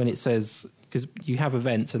like when it says, because you have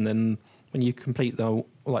events, and then when you complete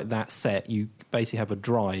that set, you basically have a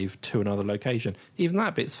drive to another location. Even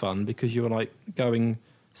that bit's fun because you're like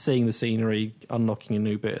seeing the scenery, unlocking a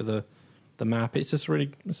new bit of the map. It's just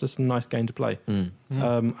a nice game to play.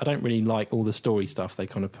 I don't really like all the story stuff they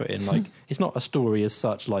kind of put in. Like it's not a story as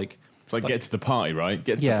such. Like it's like get to the party, right?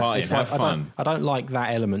 Get to the party and have fun. I don't like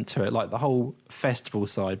that element to it. Like the whole festival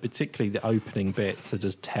side, particularly the opening bits, are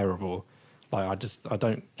just terrible. Like I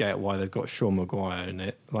don't get why they've got Sean Maguire in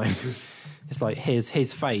it. Like it's like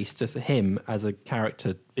his face, just him as a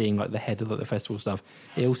character being like the head of the festival stuff.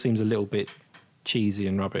 It all seems a little bit cheesy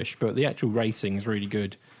and rubbish, but the actual racing is really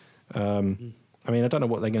good. I mean, I don't know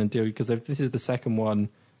what they're going to do because this is the second one.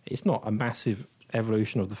 It's not a massive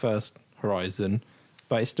evolution of the first Horizon,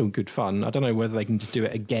 but it's still good fun. I don't know whether they can just do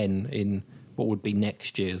it again in what would be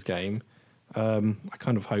next year's game. I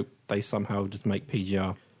kind of hope they somehow just make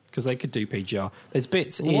PGR, because they could do PGR. There's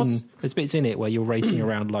bits in it where you're racing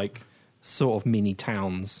around like sort of mini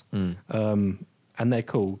towns, and they're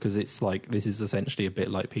cool because it's like this is essentially a bit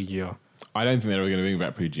like PGR. I don't think they're going to bring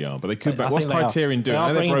back PGR, but they could. I What's think they Criterion doing? They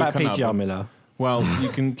are bringing back PGR, up. Miller. Well, you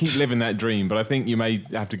can keep living that dream, but I think you may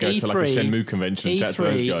have to go to like a Shenmue convention and chat to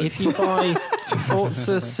those guys. If you buy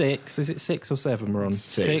Forza 6, is it 6 or 7 we're on?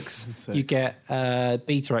 6. You get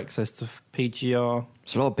beta access to PGR.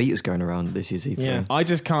 There's a lot of betas going around this year's E3. Yeah. I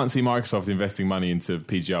just can't see Microsoft investing money into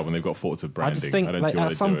PGR when they've got Forza branding. I just think don't see why at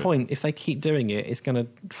they some do it. point, if they keep doing it,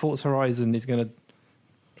 Forza Horizon is going to...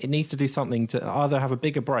 It needs to do something to either have a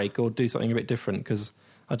bigger break or do something a bit different, because,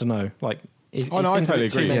 I don't know, like... I totally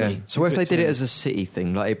agree. Yeah. So if they did it as a city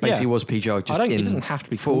thing, like it basically was PGR, just it doesn't have to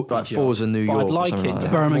be called like PGR, Forza New York, but I'd like or something it like to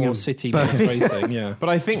that. have more city racing. Yeah, But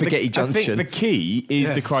I think Spaghetti I think Junction. the key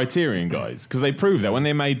is the Criterion guys, because they proved that when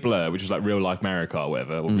they made Blur, which was like real life Mario Kart or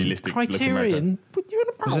whatever, or realistic looking Mario Kart. Criterion. What you on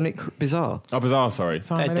about? Wasn't it bizarre? Oh, Bizarre, sorry.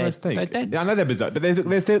 They're dead. They're dead. Yeah, I know they're Bizarre, but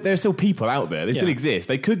there's still people out there. They still exist.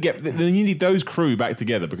 They could get... They need those crew back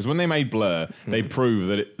together, because when they made Blur, they proved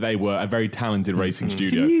that they were a very talented racing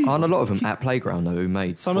studio. Aren't a lot of them at Playground, though, who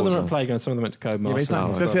made Some of them Forza? are Playground, some of them went to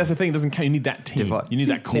Codemasters. That's the thing. It doesn't count. You need that team. You need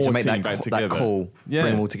that core Need to make team that, back together. that call, Yeah.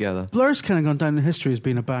 bring them all together. Blur's kind of gone down in history as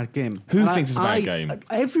being a bad game. Who And thinks it's a bad game?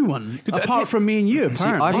 Everyone, That's apart it. from me and you, See,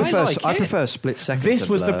 apparently. I prefer Split Second. This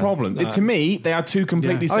to was the Blur. problem. To me, they are two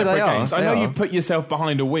completely Yeah. Oh, separate they are. games. I They know are. you put yourself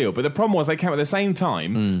behind a wheel, but the problem was they came at the same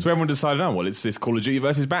time, so everyone decided, oh, well, it's this Call of Duty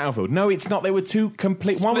versus Battlefield. No, it's not. They were two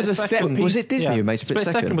complete... One was a set Second. piece. Was it Disney who made Split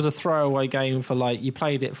Second? was a throwaway game for like you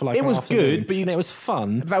played it for like It an was afternoon, good, but and it was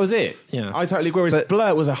fun. That was it. Yeah. I totally agree. Whereas But-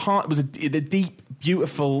 Blur was a deep,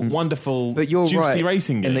 beautiful, wonderful, But you're juicy right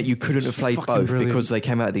racing game. in that you couldn't have played Fucking both brilliant. because they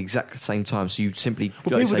came out at the exact same time. So you simply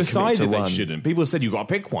Well, like, people say, commit to decided they one. shouldn't. People said you've got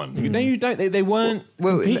to pick one. No, you don't. They weren't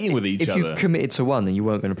competing with each if other. you committed to one, then you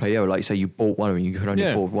weren't going to play the other. Like you say, you bought one and you could only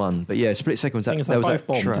Yeah. afford one. But yeah, Split Second was that. Thing is, There they was both that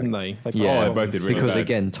bombed, track. didn't they? They Yeah, both bombed. Did really because bad.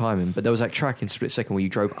 again, timing. But there was that track in Split Second where you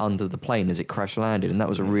drove under the plane as it crash landed, and that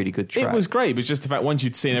was a really good track. It was great, but just the fact once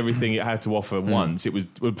you'd seen everything it had to offer once, it was.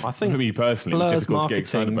 I think for me personally, it was Blur's difficult to get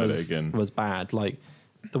excited marketing about it again. was bad. Like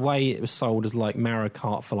the way it was sold as like Mario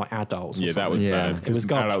Kart for like adults. Or Yeah, that something. was Yeah. bad. It Because was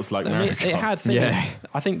garbage. adults like I mean, Mario it Kart. had things. Yeah.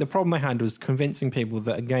 I think the problem they had was convincing people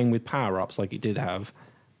that a game with power ups, like it did have,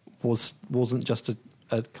 wasn't just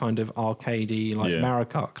a kind of arcadey like Yeah. Mario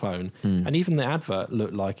Kart clone, and even the advert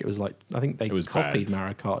looked like it was like I think they It was copied bad.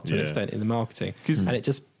 Mario Kart to an Yeah. extent in the marketing, 'Cause- and it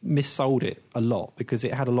just missold it a lot because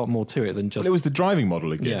it had a lot more to it than just. Well, it was the driving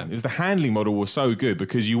model again. Yeah. It was the handling model was so good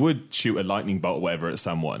because you would shoot a lightning bolt or whatever at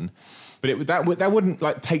someone, but that wouldn't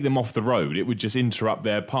like take them off the road. It would just interrupt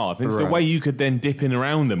their path. And it's the Right. way you could then dip in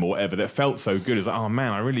around them or whatever that felt so good. It's like, oh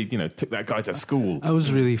man, I really took that guy to school. I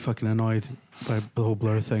was really fucking annoyed by the whole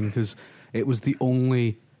Blur thing because it was the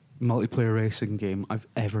only multiplayer racing game I've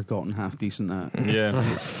ever gotten half decent at.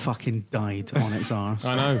 Yeah. It fucking died on its arse.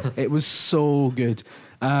 I know. It was so good.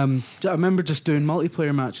 I remember just doing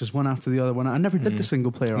multiplayer matches one after the other one. I never did the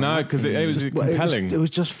single player. on No, that. 'cause it was compelling. It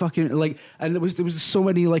was just fucking like, and there was so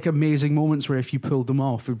many like amazing moments where if you pulled them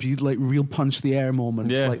off, it'd be like real punch the air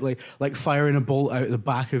moments, Yeah. like firing a bolt out the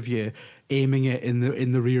back of you, aiming it in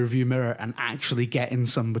the rear view mirror, and actually getting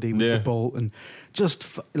somebody with Yeah. the bolt, and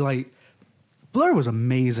just like Blur was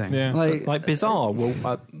amazing. Yeah. like Bizarre,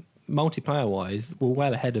 multiplayer wise, were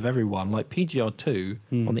well ahead of everyone. Like PGR2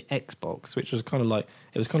 on the Xbox, which was kind of like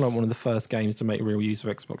one of the first games to make real use of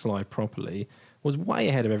Xbox Live properly, was way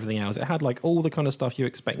ahead of everything else. It had like all the kind of stuff you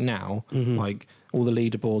expect now, like all the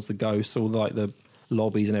leaderboards, the ghosts, all the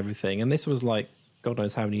lobbies and everything. And this was like God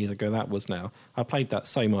knows how many years ago that was now. I played that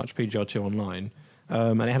so much, PGR2 online.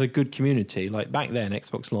 And it had a good community. Like back then,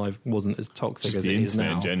 Xbox Live wasn't as toxic Just as the it is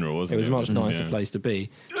internet now. in general, wasn't it was it? a much nicer Yeah. place to be.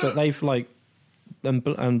 But they've like,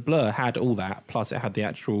 and Blur had all that. Plus, it had the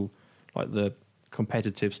actual like the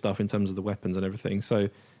competitive stuff in terms of the weapons and everything. So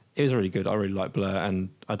it was really good. I really like Blur, and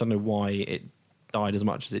I don't know why it died as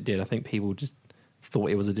much as it did. I think people just thought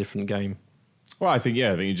it was a different game. Well, I think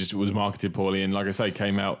it just was marketed poorly, and like I say,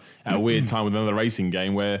 came out at a weird time with another racing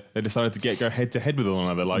game where they decided to go head to head with one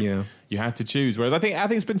another. Like you had to choose. Whereas I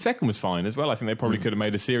think Split Second was fine as well. I think they probably could have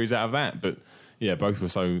made a series out of that, but yeah, both were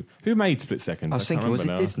so. Who made Split Second? I was thinking, was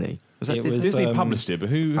it Disney? Was that It Disney? was, Disney published it, but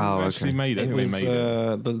who Oh, actually okay. made it? I It think was they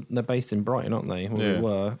made it. they're based in Brighton, aren't they? Well, Yeah. they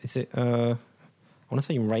were. Is it? I want to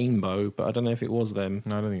say Rainbow, but I don't know if it was them.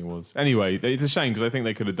 No, I don't think it was. Anyway, it's a shame because I think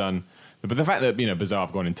they could have done. But the fact that Bizarre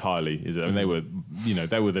have gone entirely is, I mean, they were,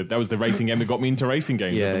 that was the racing game that got me into racing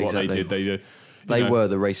games. Yeah, what exactly. they did, They were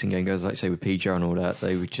the racing game guys, like say with PGR and all that.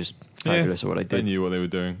 They were just fabulous at what they They did. knew what they were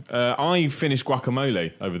doing. I finished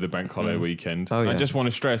Guacamole over the bank holiday weekend. Oh, yeah. I just want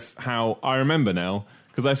to stress how I remember now,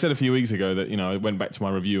 because I said a few weeks ago that I went back to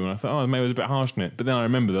my review and I thought, maybe I was a bit harsh on it. But then I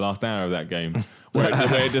remember the last hour of that game where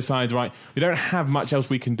it decides, right, we don't have much else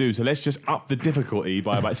we can do, so let's just up the difficulty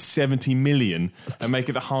by about 70 million and make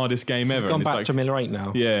it the hardest game ever. It's gone And back like, to Miller 8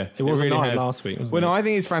 now. yeah, It wasn't really like has. last week, wasn't Well, no, it? I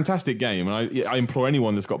think it's a fantastic game, and I implore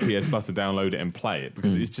anyone that's got PS Plus to download it and play it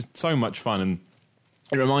because it's just so much fun, and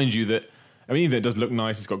it reminds you that. I mean, even though it does look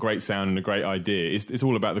nice, it's got great sound and a great idea. It's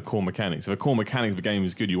all about the core mechanics. If the core mechanics of the game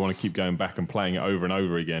is good, you want to keep going back and playing it over and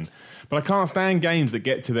over again. But I can't stand games that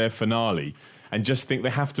get to their finale and just think they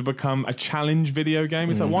have to become a challenge video game.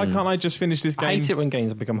 It's like, why can't I just finish this game? I hate it when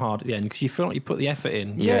games have become hard at the end because you feel like you put the effort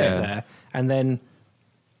in, you Yeah. get there, and then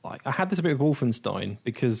like I had this a bit with Wolfenstein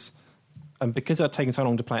because it had taken so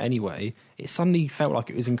long to play it anyway, it suddenly felt like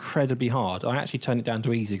it was incredibly hard. I actually turned it down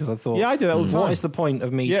to easy because I thought, Yeah, I do that all the time. What is the point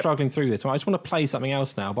of me Yep. struggling through this? Well, I just want to play something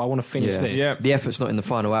else now, but I want to finish this. Yeah. The effort's not in the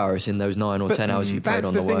final hour; it's in those 9 or 10 hours you played That's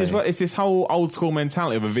on the the thing way. as well. It's this whole old school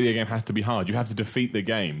mentality of a video game has to be hard. You have to defeat the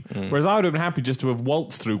game. Whereas I would have been happy just to have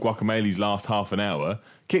waltzed through Guacamole's last half an hour,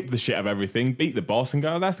 kicked the shit out of everything, beat the boss, and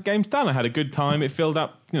go, that's the game's done. I had a good time. It filled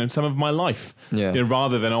up, some of my life. Yeah.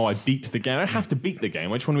 Rather than, I beat the game. I don't have to beat the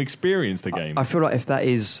game. I just want to experience the game. I feel like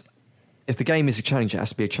if the game is a challenge, it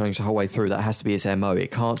has to be a challenge the whole way through. That has to be its MO. It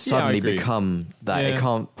can't suddenly agree. become that. Yeah. It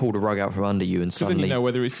can't pull the rug out from under you and Because then suddenly. you know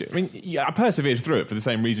whether it's. I mean, yeah, I persevered through it for the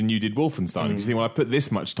same reason you did Wolfenstein. Because you think, well, I put this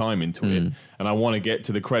much time into it, and I want to get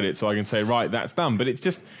to the credit so I can say, right, that's done. But it's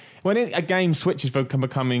just when a game switches from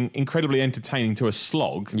becoming incredibly entertaining to a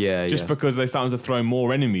slog, just because they're starting to throw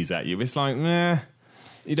more enemies at you, it's like, nah,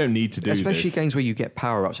 you don't need to do Especially this. games where you get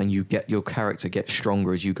power ups and your character gets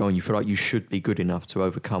stronger as you go, and you feel like you should be good enough to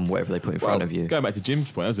overcome whatever they put in front of you. Going back to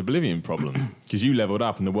Jim's point, that was an Oblivion problem because you leveled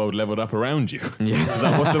up and the world leveled up around you. Yeah. It's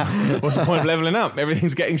like, what's the point of leveling up?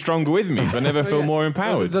 Everything's getting stronger with me, so I never feel more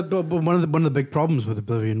empowered. But one of the big problems with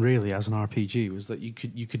Oblivion, really, as an RPG, was that you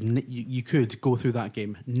could go through that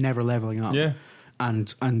game never leveling up, Yeah.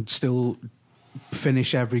 and still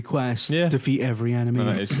finish every quest, Yeah. defeat every enemy.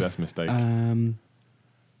 No, that's a mistake.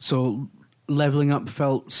 So leveling up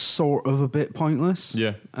felt sort of a bit pointless.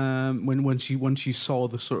 Yeah. Once you saw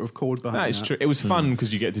the sort of code behind That is true. It was fun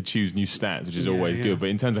because you get to choose new stats, which is Yeah, always yeah. good. But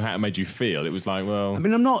in terms of how it made you feel, it was like, well, I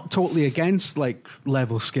mean, I'm not totally against like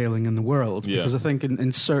level scaling in the world Yeah. because I think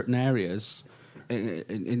in certain areas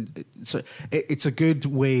So it's a good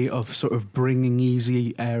way of sort of bringing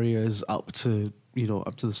easy areas up to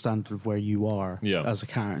the standard of where you are as a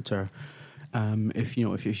character. If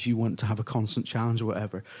you want to have a constant challenge or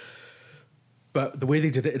whatever. But the way they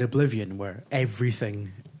did it in Oblivion, where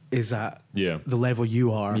everything is at the level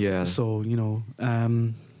you are, so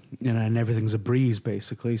and everything's a breeze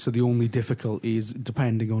basically. So the only difficulty is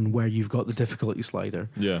depending on where you've got the difficulty slider.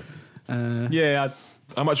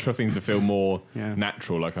 I much prefer things to feel more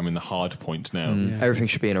natural, like I'm in the hard point now. Everything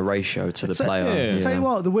should be in a ratio to the player. Tell you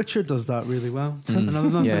what, The Witcher does that really well. Another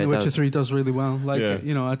thing The Witcher 3 does really well. Like,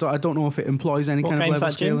 I don't know if it employs any kind of level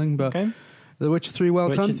scaling, but The Witcher 3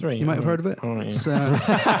 Welcome. You might have heard of it.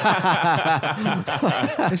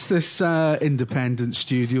 It's this independent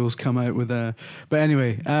studios come out with a... But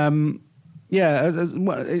anyway, some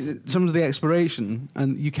of the exploration,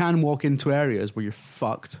 and you can walk into areas where you're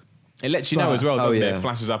fucked. It lets you know as well, doesn't it? It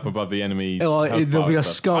flashes up above the enemy. There'll be a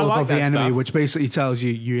skull above the enemy, stuff. Which basically tells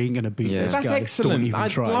you ain't going to beat this guy. That's excellent. Don't even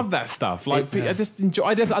try. I love that stuff. Like, I just enjoy.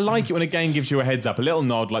 I like it when a game gives you a heads up, a little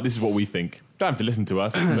nod, like this is what we think. Don't have to listen to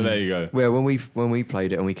us, but there you go. Well, when we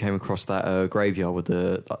played it and we came across that graveyard with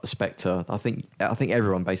the spectre, I think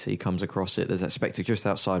everyone basically comes across it. There's that spectre just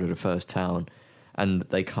outside of the first town, and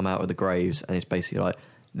they come out of the graves, and it's basically like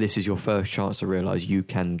this is your first chance to realise you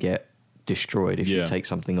can get destroyed if you take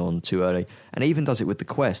something on too early. And it even does it with the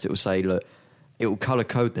quest. It will say, look, it will colour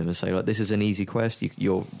code them and say, like, this is an easy quest,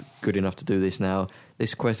 you're good enough to do this now.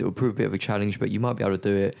 This quest, it will prove a bit of a challenge, but you might be able to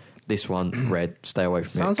do it. This one, red, stay away from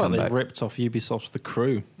it. Sounds like they've ripped off Ubisoft's The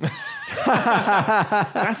Crew.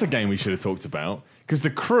 That's a game we should have talked about, because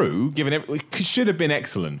The Crew, should have been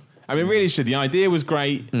excellent. I mean, really should. The idea was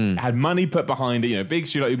great. It had money put behind it. Big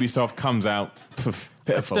studio like Ubisoft comes out.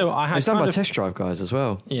 Pitiful. Still, it's done by Test Drive guys as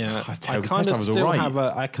well. Yeah, I kind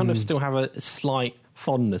of still have a slight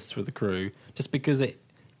fondness for The Crew, just because it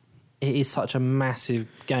is such a massive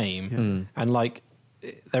game, and like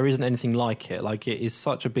there isn't anything like it. Like, it is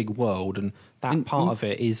such a big world, and that part of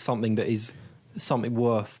it is something that is something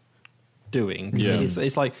worth doing.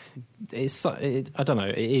 It's like I don't know.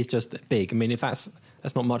 It is just big. I mean, if that's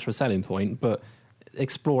not much of a selling point, but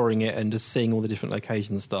exploring it and just seeing all the different locations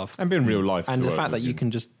and stuff, and being real life, and the fact that you can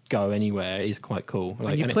just go anywhere is quite cool.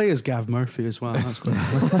 Like, and you play as Gav Murphy as well. That's quite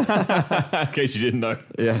cool. In case you didn't know,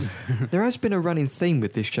 there has been a running theme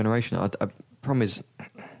with this generation. I promise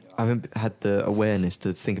I haven't had the awareness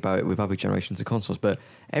to think about it with other generations of consoles, but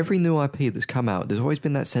every new IP that's come out, there's always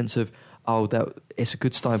been that sense of, that it's a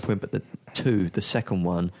good starting point, but the second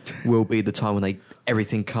one will be the time when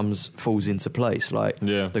everything falls into place. Like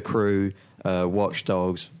The Crew, Watch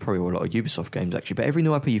Dogs, probably a lot of Ubisoft games actually. But every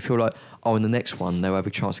new IP, you feel like, in the next one they'll have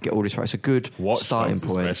a chance to get all this right. It's a good starting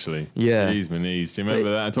point, especially. Jeez, my knees. Do you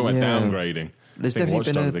remember that? I'm talking about downgrading. There's definitely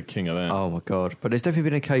Watch Dogs the king of that. Oh my god! But there's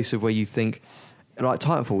definitely been a case of where you think, like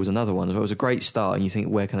Titanfall was another one. It was a great start, and you think,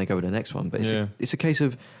 where can they go with the next one? But it's a case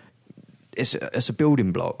of. It's a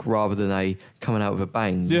building block rather than coming out with a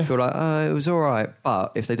bang. You feel like, it was all right,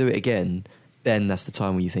 but if they do it again, then that's the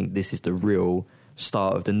time when you think this is the real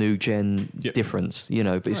start of the new gen difference.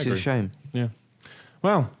 But it's just a shame. Yeah.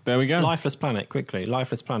 Well, there we go. Lifeless Planet, quickly.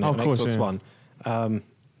 Lifeless Planet on Xbox One.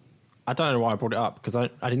 I don't know why I brought it up, because I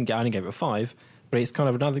only gave it a 5, but it's kind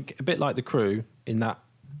of a bit like The Crew in that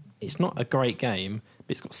it's not a great game,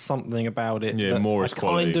 but it's got something about it that more I is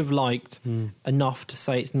quality. Kind of liked enough to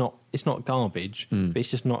say it's not garbage, but it's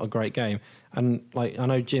just not a great game. And like, I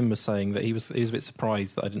know Jim was saying that he was a bit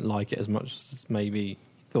surprised that I didn't like it as much as maybe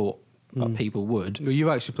thought that people would. Well,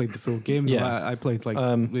 you actually played the full game. Yeah, I played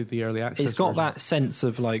the early access. It's got that sense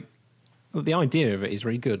of like, the idea of it is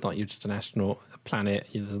really good. Like, you're just an astronaut, a planet.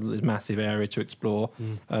 There's a massive area to explore.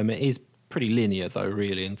 It is pretty linear though,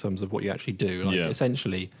 really, in terms of what you actually do. Like,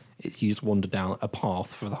 essentially, you just wander down a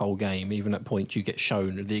path for the whole game. Even at points, you get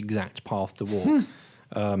shown the exact path to walk.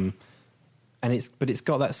 And it's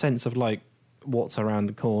got that sense of like, what's around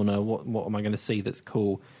the corner? What am I going to see that's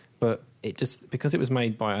cool? But it just, because it was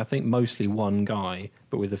made by, I think, mostly one guy,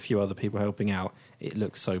 but with a few other people helping out, it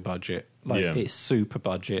looks so budget. Like, it's super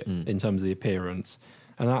budget in terms of the appearance.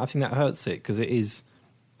 And I think that hurts it, because it is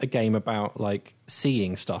a game about like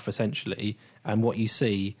seeing stuff essentially, and what you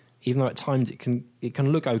see, even though at times it can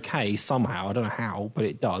look okay somehow, I don't know how, but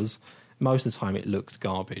it does. Most of the time it looks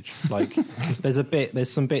garbage. Like, there's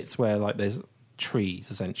some bits where like there's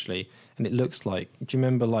trees essentially, and it looks like, do you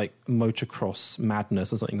remember like Motocross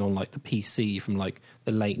Madness or something on like the PC from like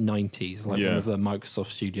the late 90s, like one of the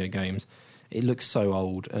Microsoft Studio games? It looks so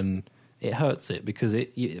old, and it hurts it, because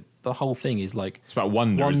the whole thing is like, it's about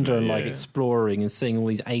wonder and like exploring and seeing all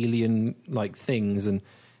these alien like things, and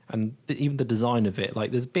even the design of it.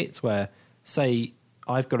 Like, there's bits where say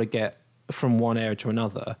I've got to get from one area to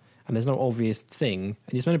another, and there's no obvious thing,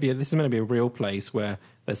 and this is meant to be a real place where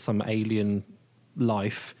there's some alien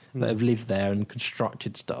life that have lived there and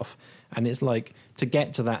constructed stuff, and it's like, to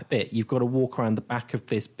get to that bit you've got to walk around the back of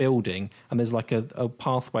this building, and there's like a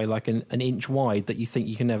pathway like an inch wide that you think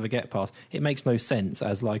you can never get past. It makes no sense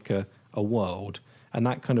as like a world, and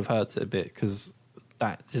that kind of hurts it a bit, because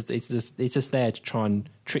it's just there to try and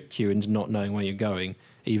trick you into not knowing where you're going,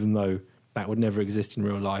 even though that would never exist in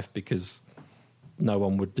real life, because no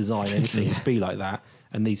one would design anything to be like that.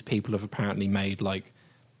 And these people have apparently made like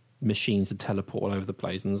machines to teleport all over the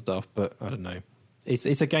place and stuff. But I don't know.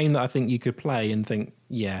 It's a game that I think you could play and think,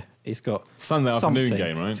 yeah, it's got Sunday afternoon something.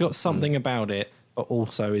 game, right? It's got something about it, but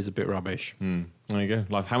also is a bit rubbish. There you go.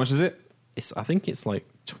 Life. How much is it? I think it's like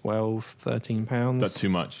 £12-13. That's too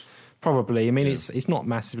much. Probably. I mean, it's not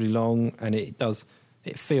massively long, and it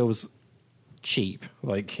feels cheap.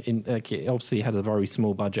 It obviously had a very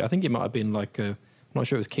small budget. I think it might have been like I'm not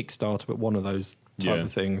sure it was Kickstarter, but one of those type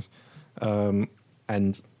of things.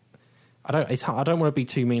 And I don't want to be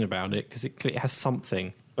too mean about it, because it has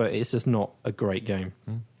something, but it's just not a great game.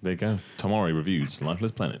 There you go. Tomori reviews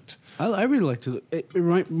Lifeless Planet. I really liked it.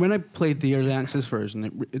 When I played the early access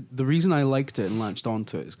version, the reason I liked it and latched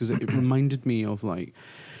onto it is because it reminded me of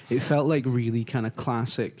it felt like really kind of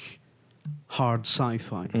classic hard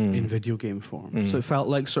sci-fi in video game form. So it felt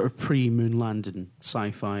like sort of pre-moon landing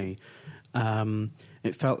sci-fi.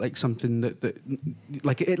 It felt like something that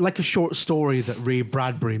like a short story that Ray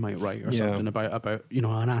Bradbury might write, or something about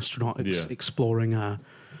an astronaut exploring a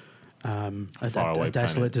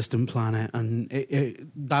desolate, distant planet, and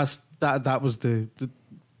that was the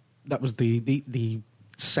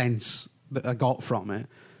sense that I got from it,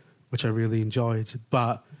 which I really enjoyed.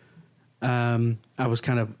 But I was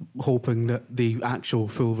kind of hoping that the actual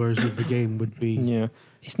full version of the game would be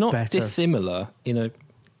it's not better. dissimilar in a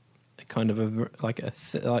kind of like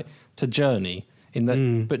to Journey in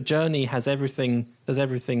that, but Journey does everything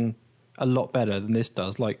a lot better than this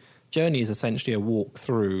does. Like, Journey is essentially a walk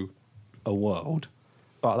through a world,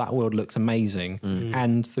 but that world looks amazing,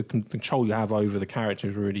 and the control you have over the character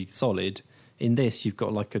is really solid. In this, you've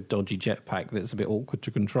got like a dodgy jetpack that's a bit awkward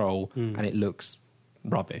to control, and it looks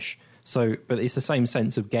rubbish. So, but it's the same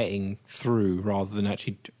sense of getting through rather than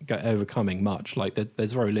actually overcoming much. Like,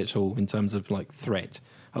 there's very little in terms of like threat,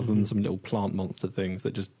 other than some little plant monster things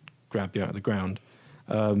that just grab you out of the ground.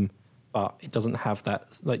 But it doesn't have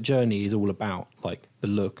that. Like, Journey is all about like the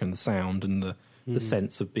look and the sound and the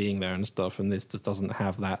sense of being there and stuff. And this just doesn't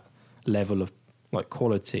have that level of like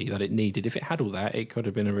quality that it needed. If it had all that, it could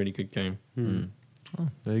have been a really good game. Oh,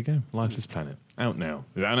 there you go. Lifeless Planet. Out now.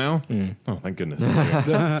 Is it out now? Oh, thank goodness.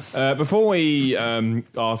 Before we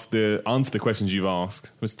answer the questions you've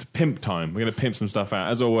asked, it's pimp time. We're going to pimp some stuff out.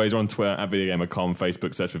 As always, we're on Twitter at VideoGamer.com,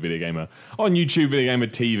 Facebook, search for VideoGamer. On YouTube, VideoGamer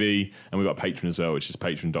TV. And we've got Patreon as well, which is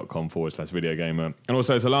patreon.com/VideoGamer. And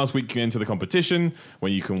also, it's the last week you can enter the competition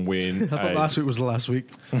when you can win. I thought last week was the last week.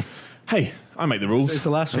 Hey, I make the rules. It's the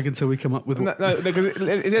last week until we come up with... No, because it's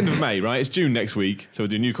the end of May, right? It's June next week, so we'll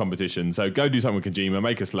do a new competition. So go do something with Kojima,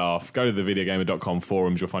 make us laugh, go to the VideoGamer.com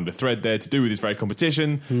forums, you'll find a thread there to do with this very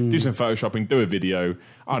competition, do some photoshopping, do a video,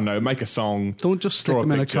 I don't know, make a song. Don't just stick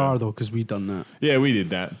them in a car, though, because we've done that. Yeah, we did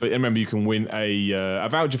that. But remember, you can win a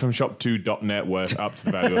voucher from shop2.net worth up to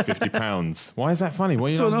the value of £50. Why is that funny?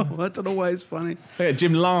 I don't know why it's funny. Look at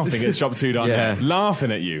Jim laughing at shop2.net,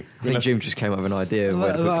 laughing at you. I think Jim just came up with an idea of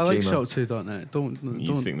where to put I like Kojima. shop2.net. Don't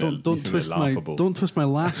twist my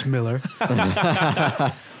last Miller.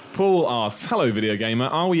 Paul asks, hello, Video Gamer.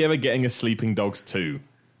 Are we ever getting a Sleeping Dogs 2?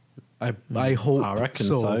 I hope I reckon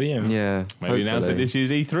so, yeah. Yeah. Maybe announced at this year's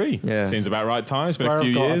E3. Yeah. Seems about right time. It's been a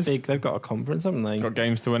few years. They've got a conference, haven't they? Got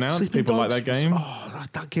games to announce. Sleeping People Dogs like that game.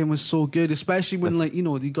 That game was so good, especially when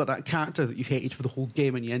you got that character that you've hated for the whole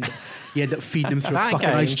game, and you end up feeding him through a fucking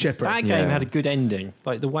ice chipper. That game had a good ending.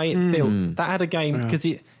 Like the way it built. That had a game because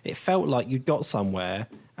it felt like you'd got somewhere,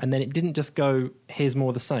 and then it didn't just go, here's more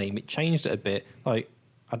of the same. It changed it a bit. Like,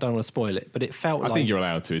 I don't want to spoil it, but it felt like... I think you're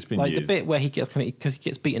allowed to. It's been like years. the bit where he gets because he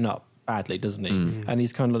gets beaten up badly, doesn't he? And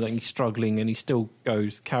he's kind of like he's struggling, and he still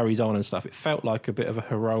carries on and stuff. It felt like a bit of a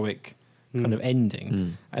heroic kind of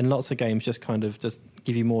ending. And lots of games just kind of just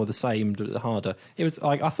give you more of the same, but harder. It was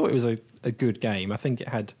like, I thought it was a good game. I think it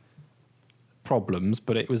had problems,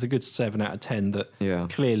 but it was a good 7 out of 10 that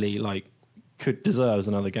clearly like deserves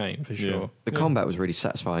another game for sure. The combat was really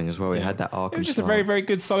satisfying as well. It had that Arkham It was just style. a very, very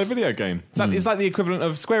good, solid video game. It's like the equivalent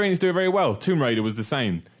of Square Enix do it very well. Tomb Raider was the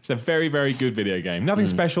same. It's a very, very good video game. Nothing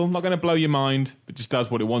special, not going to blow your mind, but just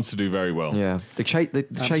does what it wants to do very well. Yeah. The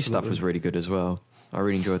chase stuff was really good as well. I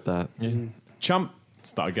really enjoyed that. Yeah. Chump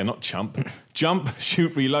Start again, not chump. Jump,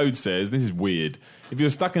 shoot, reload says, this is weird. If you're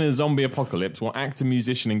stuck in a zombie apocalypse, what actor,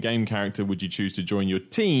 musician, and game character would you choose to join your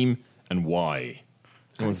team, and why?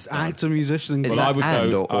 Actor, musician, Is Well, that I would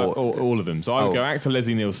and go or- all of them. So I would Oh. go actor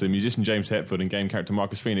Leslie Nielsen, musician James Hetfield, and game character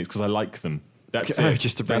Marcus Phoenix because I like them. That's Oh, it.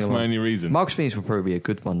 just to bring That's them my on. only reason. Marcus Phoenix will probably be a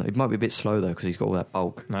good one. It might be a bit slow though because he's got all that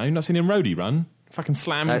bulk. No, you've not seen him roadie run. Fucking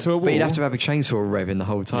slam into a wall. But you'd have to have a chainsaw revving the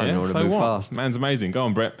whole time in order to so move what? fast. Man's amazing. Go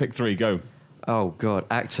on, Brett. Pick 3. Go. Oh god,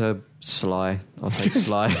 actor Sly. I'll take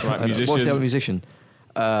Sly. Right, What's musician. the other musician?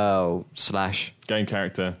 Oh, Slash. Game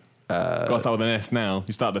character. Got to start with an S now.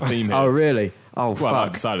 You start the theme here. Oh really? Oh Well, I've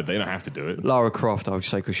fuck. decided they don't have to do it. Lara Croft. I would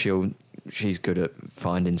say because she's good at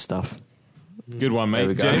finding stuff. Good one, There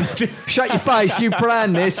we mate. go. James. Shut your face. You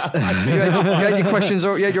planned this. you had your questions.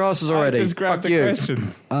 You had your answers already. Just grab Fuck the you.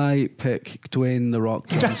 questions. I pick Dwayne the Rock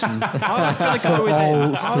Johnson. I was going to go with all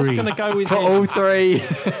him. I was three. going to go with For him. all three.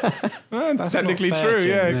 Well, That's technically not fair, true, Jim.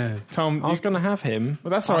 yeah. Yeah. Tom, I was going to have him.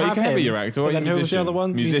 Well, that's all right. You can have your actor. What But are then you who was the musician? other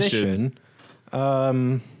one? Musician.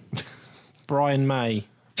 Brian May.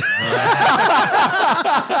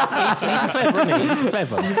 he's clever, isn't he? He's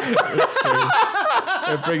clever.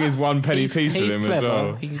 He'll bring his one penny piece with he's him clever. as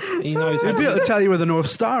well. He knows how I'd be able to tell you where the North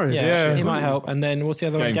Star is. Yeah, Yeah. he might help. And then what's the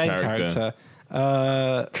other one? Game Game character.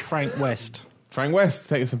 character. Frank West. Frank West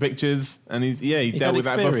taking some pictures, and he's He's dealt had with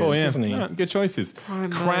that before. experience, Yeah, hasn't he? Yeah, good choices.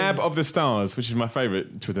 Crab of the Stars, which is my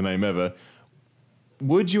favourite Twitter name ever.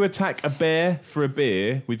 Would you attack a bear for a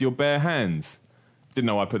beer with your bare hands? Didn't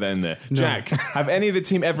know I put that in there. No. Jack, have any of the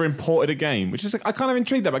team ever imported a game? Which is I kind of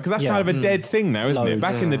intrigued that because that's Yeah. kind of a dead thing now, isn't it? Loads.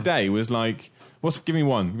 Back in the day, it was like, give me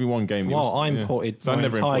one game. It Well, was- I yeah. imported So I my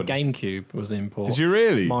never entire imported. GameCube was an import. Did you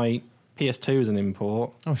really? My PS2 was an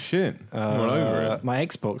import. Oh shit! I'm all over it. My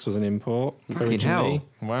Xbox was an import. Fucking originally.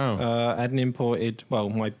 hell. Wow. I had an imported. Well,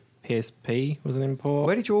 my PSP was an import.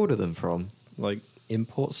 Where did you order them from? Like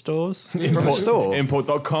import stores. From a store?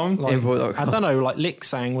 Import.com. Like, Import.com. I don't know. Like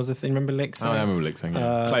Lixang was the thing. Remember Lixang? I remember Lixang.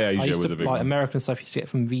 Yeah. I Play Asia used was to, a big like one. American stuff used to get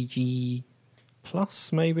from VG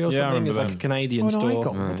Plus maybe or Yeah, I something. remember It's like them. a Canadian Oh, no, store. I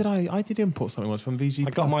got, what did I did import something once from VG.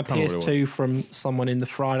 I got my Plus. Can't remember what it PS2 was. from someone in the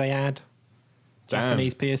Friday ad. Damn.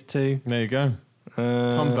 Japanese PS2. There you go.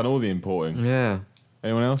 Tom's done all the importing. Yeah.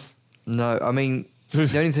 Anyone else? No, I mean,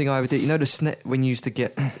 the only thing I ever did, you know, when you used to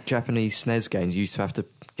get Japanese SNES games, you used to have to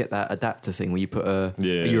get that adapter thing where you put a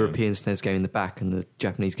Yeah. European SNES game in the back and the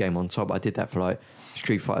Japanese game on top. I did that for like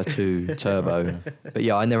Street Fighter 2 Turbo. But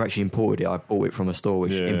yeah, I never actually imported it. I bought it from a store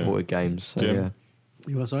which Yeah. imported games. So Jim? yeah.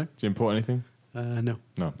 You what, sorry? Did you import anything? No.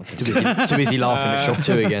 No. Okay. Too busy laughing at Shop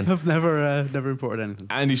 2 again. I've never imported anything.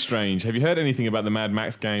 Andy Strange, have you heard anything about the Mad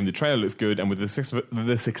Max game? The trailer looks good, and with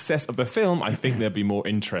the success of the film, I think there'd be more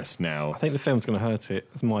interest now. I think the film's going to hurt it.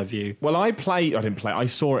 That's my view. Well, I didn't play. I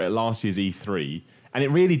saw it at last year's E3, and it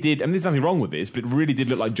really did. And there's nothing wrong with this, but it really did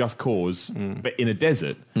look like Just Cause, but in a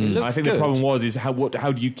desert. And I looks think the good. problem was how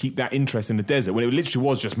do you keep that interest in the desert when it literally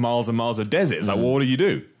was just miles and miles of desert? It's like, well, what do you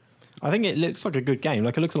do? I think it looks like a good game.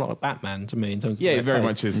 Like it looks a lot like Batman to me in terms of Yeah, the it very gameplay.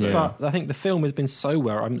 much is. But I think the film has been so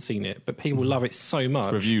well. I haven't seen it, but people love it so much.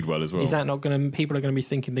 It's reviewed well as well. Is that not going to? People are going to be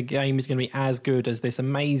thinking the game is going to be as good as this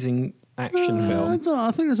amazing action I film. don't know. I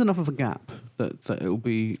think there's enough of a gap that it'll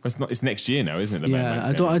be. It's next year now, isn't it? The Mad Yeah, Max I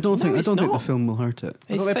don't. game? I don't think. No, I it's don't think the not. film will hurt it.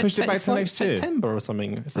 I thought they pushed it back it's to like next year. September or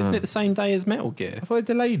something. Isn't it the same day as Metal Gear? I thought they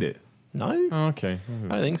delayed it. No, Oh, okay.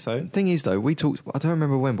 I don't think so. Thing is, though, we talked. I don't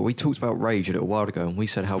remember when, but we talked about Rage a little while ago, and we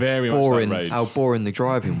said how very much boring, like Rage. how boring the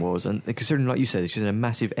driving was, and considering, like you said, it's just in a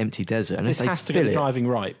massive empty desert, and This if they has to fill get it, the driving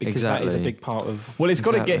right because that is a Exactly. big part of. Well, it's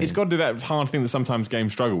got to get. Exactly. It's got to do that hard thing that sometimes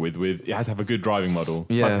games struggle with. With it has to have a good driving model.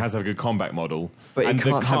 Yeah. Plus it has to have a good combat model. but And it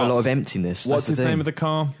the can't have a car- lot of emptiness. What's That's the the name thing. of the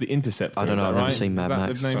car? The Interceptor. I don't know, is that I've never right? seen Mad Is that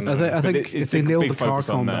Max. the name? Don't know. I But think it's if they a nail big the car focus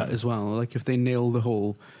on combat that. as well, like if they nail the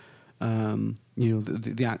whole,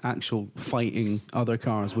 the actual fighting other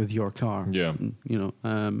cars with your car. Yeah.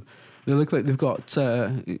 They look like they've got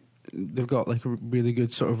like a really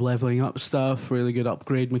good sort of leveling up stuff, really good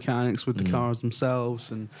upgrade mechanics with the cars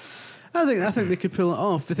themselves, and I think they could pull it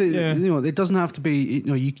off. Yeah. It doesn't have to be.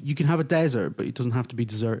 You can have a desert, but it doesn't have to be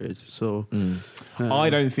deserted. So I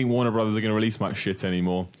don't think Warner Brothers are going to release much shit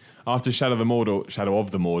anymore. After Shadow of the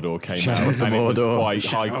Mordor came Shadow out of the and it was Mordor. quite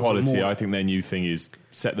Shadow high of the quality, Mordor. I think their new thing is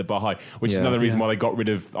set the bar high, which is Yeah. another reason Yeah. why they got rid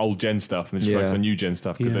of old gen stuff and they just Yeah. focus on new gen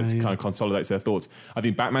stuff because Yeah, it yeah. kind of consolidates their thoughts. I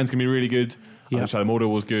think Batman's going to be really good. I Yeah. think Shadow of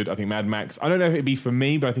Mordor was good. I think Mad Max. I don't know if it'd be for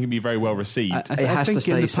me, but I think it'd be very well received. It has to think in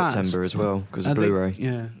stay the past- September as well because I of think- Blu-ray.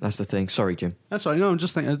 Yeah, That's the thing. Sorry, Jim. that's right. No, I'm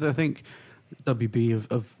just thinking. I think WB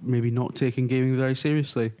have maybe not taken gaming very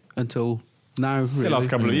seriously until now. Really. The last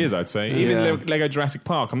couple of years, I'd say. Yeah. Even Lego Jurassic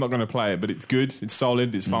Park, I'm not going to play it, but it's good, it's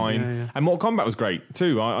solid, it's fine. Yeah. And Mortal Kombat was great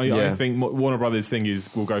too. I Yeah. think Warner Brothers' thing is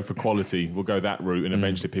we'll go for quality, we'll go that route, and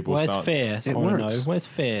eventually people will Where's start. Fear? That's It what I want to works. know. Where's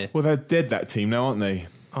Fear? Well, they're dead, that team now, aren't they?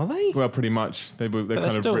 Are they? Well, pretty much. They're they're kind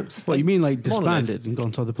of still- ripped. What you mean, like Monolith. disbanded and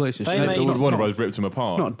gone to other places? They No, made- not- Warner Brothers ripped them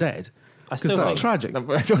apart. not dead. I Because still that's think, tragic.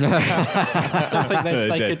 I still think They're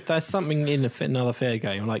dead. there's something in another Fear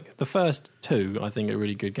game. Like the first two, I think are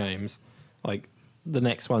really good games. Like the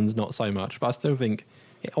next one's not so much, but I still think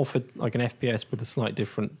it offered like an FPS with a slight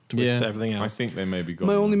different twist to everything I else. think they may be gone.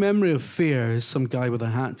 My only memory of Fear is some guy with a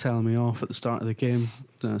hat telling me off at the start of the game.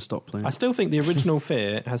 Then I stopped playing. I still think the original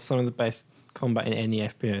Fear has some of the best combat in any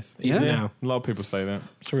FPS. Even Yeah. now, A lot of people say that.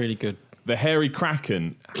 it's really good. The Hairy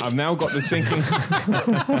Kraken. I've now got the sinking.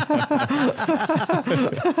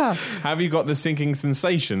 Have you got the sinking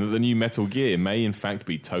sensation that the new Metal Gear may in fact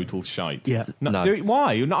be total shite? Yeah. No.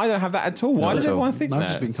 Why? No, I don't have that at all. Why Not does at all. everyone think I've that?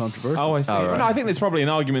 just been controversial. Oh, I see. Oh, right. No, I think there's probably an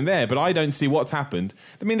argument there, but I don't see what's happened.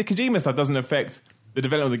 I mean, the Kojima stuff doesn't affect the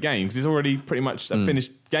development of the game because it's already pretty much a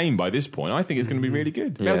finished game by this point. I think it's going to be really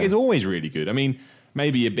good. Yeah. Metal Gear's always really good. I mean,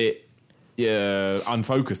 maybe a bit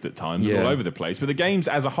unfocused at times, and Yeah. all over the place, but the games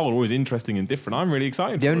as a whole are always interesting and different. I'm really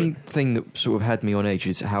excited The for only it. thing that sort of had me on edge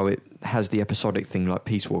is how it has the episodic thing like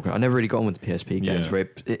Peace Walker. I never really got on with the PSP games Yeah.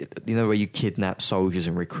 where where you kidnap soldiers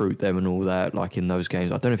and recruit them and all that. Like in those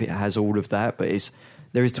games, I don't know if it has all of that, but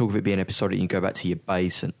there is talk of it being episodic. You can go back to your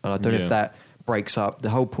base, and I don't know Yeah. if that breaks up the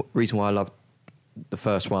whole reason why I love the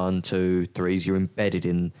first 1, 2, 3 is you're embedded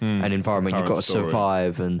in an environment. You've Current got to story.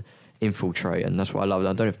 survive and infiltrate, and that's what I love. I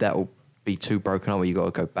don't know if that will be too broken up where you got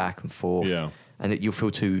to go back and forth. Yeah. And that you'll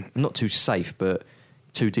feel not too safe, but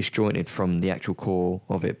too disjointed from the actual core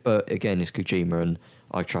of it. But again, it's Kojima, and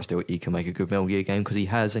I trust he can make a good Metal Gear game because he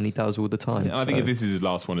has and he does all the time. Yeah, I think So if this is his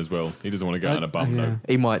last one as well, he doesn't want to go out on a bum yeah. though.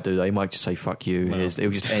 he might do that. He might just say "fuck you." Well,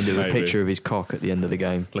 He'll just end with a maybe. picture of his cock at the end of the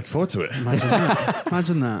game. Looking forward to it.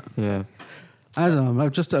 Imagine that. Yeah, I don't know.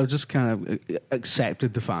 I've just kind of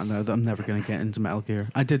accepted the fact now that I'm never going to get into Metal Gear.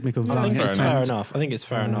 I did make a I valiant think fair it's attempt. fair enough. I think it's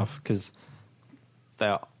fair enough because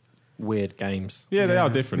they're weird games. Yeah, they Yeah. are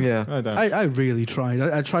different. Yeah. I don't. I really tried.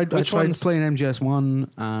 I tried Which ones? playing MGS1,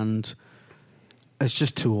 and it's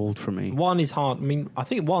just too old for me. One is hard. I mean, I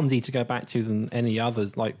think one's easier to go back to than any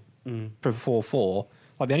others. Like before 4,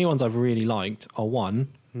 like the only ones I've really liked are 1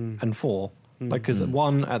 and 4. Like because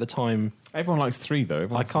 1 at the time Everyone likes 3 though. I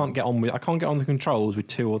Everyone's- can't get on the controls with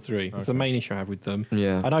 2 or 3. It's the main issue I have with them.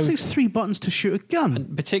 Yeah. I know. It takes 3 buttons to shoot a gun.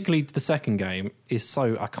 And particularly the second game is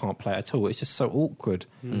so I can't play it at all. It's just so awkward.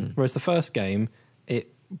 Whereas the first game,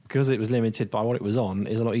 because it was limited by what it was on,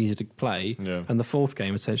 is a lot easier to play. Yeah. And the fourth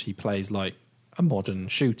game essentially plays like a modern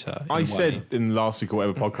shooter. in a I way. said in last week or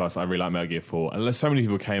whatever podcast I really like Metal Gear 4, and so many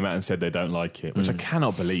people came out and said they don't like it, which I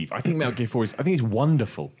cannot believe. I think Metal Gear 4 I think it's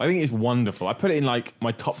wonderful. I think it's wonderful. I put it in like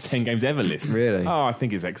my top 10 games ever list. Really? Oh, I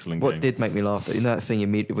think it's excellent. What game. did make me laugh? You know that thing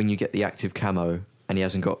immediately when you get the active camo and he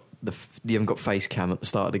hasn't got you haven't got face cam at the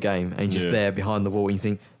start of the game, and he's just Yeah. there behind the wall, and you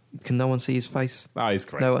think, can no one see his face? Oh, it's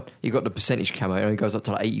great. No one. You got the percentage camo, and it goes up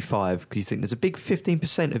to like 85 because you think there's a big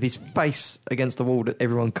 15% of his face against the wall that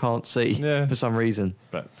everyone can't see Yeah. for some reason.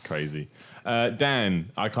 That's crazy.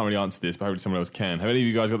 Dan, I can't really answer this, but hopefully someone else can. Have any of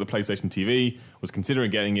you guys got the PlayStation TV? Was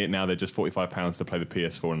considering getting it. Now they're just £45 to play the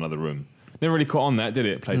PS4 in another room. Never really caught on that, did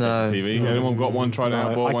it? PlayStation No. TV. Anyone got one? Tried it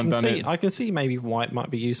out? Bought one? Done it? I can see maybe why it might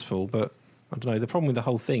be useful, but I don't know. The problem with the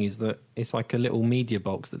whole thing is that it's like a little media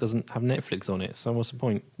box that doesn't have Netflix on it. So what's the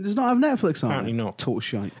point? Does not have Netflix on Apparently it? not. Total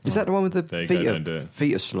shite. Is that the one with the There you go, don't do it.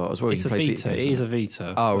 Vita slot as well? It's a You can play Vita. It games is on a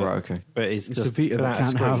Vita. Oh, but- right, okay. But it's It's just a Vita without that can't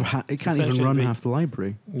screen. have. It It's can't even essentially run a half the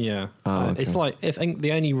library. Yeah. Oh, okay. It's like, I think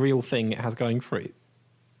the only real thing it has going for it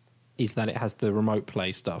is that it has the remote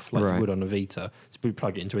play stuff like Right. you would on a Vita. So you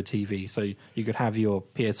plug it into a TV. So you could have your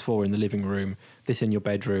PS4 in the living room, this in your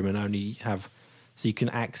bedroom, and only have. So you can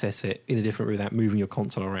access it in a different room without moving your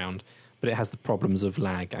console around. But it has the problems of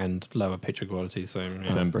lag and lower picture quality. So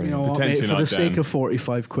yeah. Then brilliant. You know what, mate, potentially for the not sake Dan. of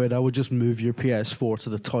 45 quid, I would just move your PS4 to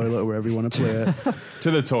the toilet or wherever you want to play it.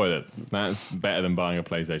 To the toilet. That's better than buying a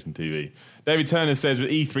PlayStation TV. David Turner says,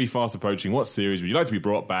 with E3 fast approaching, what series would you like to be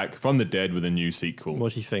brought back from the dead with a new sequel?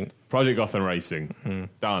 What do you think? Project Gotham Racing.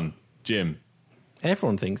 Done. Jim.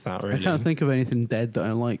 Everyone thinks that, I really. can't think of anything dead that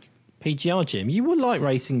I like. PGR, Jim, you would like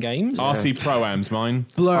racing games. RC Pro-Am's mine.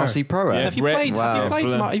 Blur. RC Pro. Yeah. Have you Brett- played? Wow.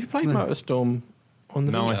 Have you played Motorstorm on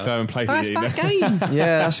the No, I Vita? still haven't played That's it that either. game.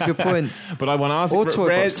 Yeah, that's a good point. But I want RC Or Pro- Toy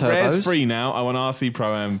Rare's, Box Turbos. Rare's free now. I want RC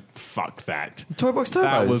Pro-Am. Fuck that. Toy Box Turbos.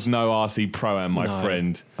 That was no RC Pro-Am, my No.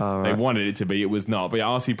 friend. Oh, They right. wanted it to be. It was not. But yeah,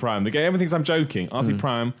 RC Pro-Am. The game, everyone thinks I'm joking. RC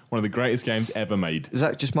Pro-Am, one of the greatest games ever made. Is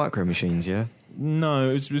that just Micro Machines? Yeah. No,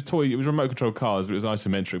 it was toy. It was remote control cars, but it was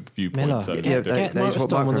isometric viewpoint. Miller, So Yeah, get that is what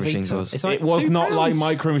Motorstorm on Micro the Machines Vita. was. It's like it was not £2. like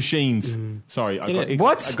Micro Machines. Sorry, I Get it?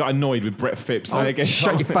 What? I got annoyed with Brett Phipps. Say again.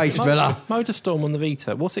 Shut your face, Villa. Motorstorm on the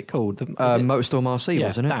Vita. What's it called? Motorstorm RC, yeah,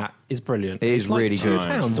 wasn't it? that is brilliant. It is It's like really good.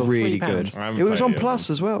 £2 It's or really £3. good. I haven't It was played on it. Plus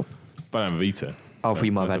as well. But I have a Vita. Oh,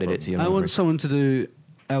 you might have That's added a it to your I library. want someone to do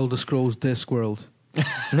Elder Scrolls Discworld.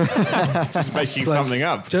 Just making something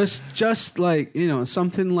up. Just like,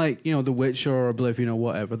 something like, The Witcher or Oblivion or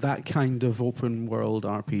whatever, that kind of open world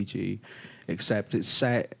RPG, except it's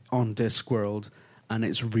set on Discworld and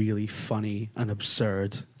it's really funny and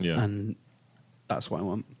absurd. Yeah. And that's what I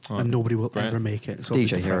want. Oh, and nobody will great. ever make it. So I'll be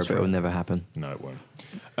DJ Hero, depressed but it will forever. never happen. No, it won't.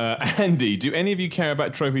 Andy, do any of you care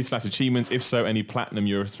about trophies/achievements? If so, any platinum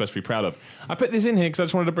you're especially proud of? I put this in here because I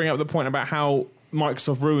just wanted to bring up the point about how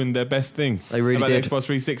Microsoft ruined their best thing. They really about did. the Xbox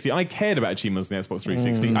 360. I cared about achievements in the Xbox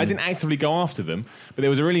 360. I didn't actively go after them, but there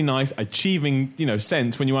was a really nice achieving,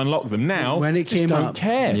 sense when you unlock them. Now, when it just came don't up,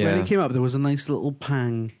 care. Yeah. When it came up, there was a nice little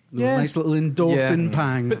pang. There was Yeah. a nice little endorphin Yeah.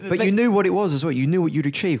 pang. But you knew what it was as well. You knew what you'd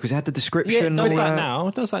achieve because it had the description. Yeah, it and does all that that. now.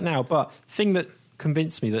 It does that now. But thing that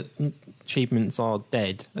convinced me that achievements are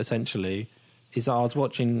dead, essentially, is that I was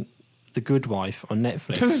watching The Good Wife on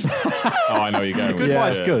Netflix. Oh, I know where you're going. The Good with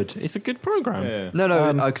Wife's it. good. It's a good program. Yeah. No,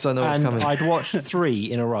 because I know what's and coming. I'd watched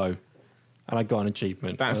 3 in a row, and I got an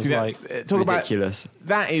achievement. I was Talk about Ridiculous.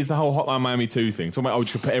 that is the whole Hotline Miami 2 thing. Talk about you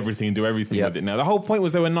could put everything and do everything Yep. with it now. The whole point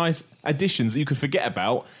was there were nice additions that you could forget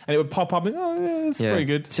about, and it would pop up and it's pretty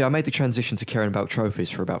good. See, I made the transition to caring about trophies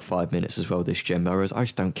for about 5 minutes as well this gem. I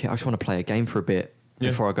just don't care. I just want to play a game for a bit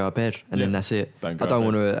before I go to bed, and then Yeah. that's it. Don't go I don't to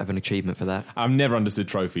want bed. to have an achievement for that. I've never understood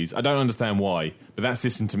trophies. I don't understand why, but that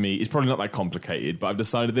system to me is probably not that complicated, but I've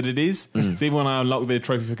decided that it is. So even when I unlocked the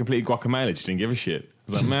trophy for completed Guacamelee, I just didn't give a shit.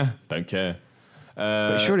 I was like, meh, don't care.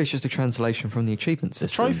 But surely it's just a translation from the achievement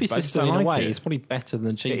system. Trophy but I just system, don't in a like way, it. is probably better than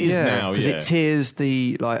achievement. It is now, because yeah. it tiers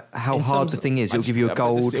the how In hard terms the of- thing is. I It'll just- give you a but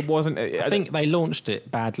gold. It wasn't. I think they launched it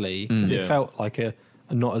badly because Yeah. it felt like a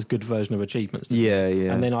not as good version of achievements. to me. Yeah,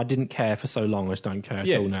 yeah. And then I didn't care for so long. I just don't care at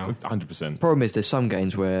all now. 100%. Problem is, there's some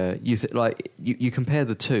games where you compare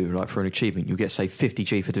the two. Like for an achievement, you get say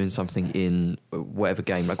 50G for doing something in whatever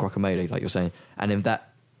game, like Guacamelee, like you're saying, and then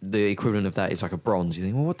the equivalent of that is like a bronze. You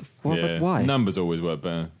think, well, why? Numbers always work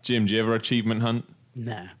better. Jim, do you ever achievement hunt?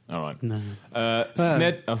 Nah. All right. No.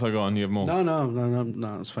 Sned. Oh, sorry, go on. You have more.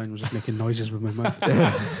 No, it's fine. I'm just making noises with my mouth.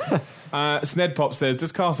 Snedpop says,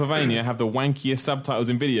 does Castlevania have the wankiest subtitles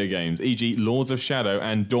in video games, e.g. Lords of Shadow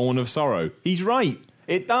and Dawn of Sorrow? He's right.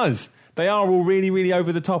 It does. They are all really, really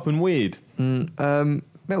over the top and weird.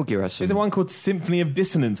 Metal Gear has some. Is there one called Symphony of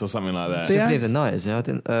Dissonance or something like that? Symphony Yeah. of the Night, is there? I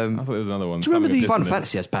didn't. I thought there was another one. Do you remember something the of Final Dissonance.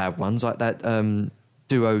 Fantasy has bad ones, like that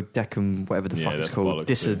Duodecum, whatever the Yeah, fuck it's that's called, bollocks,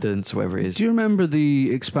 Dissidence, whatever it is. Do you remember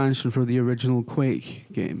the expansion for the original Quake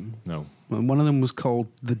game? No. Well, one of them was called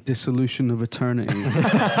The Dissolution of Eternity.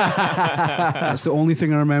 That's the only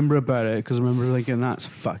thing I remember about it, because I remember thinking, that's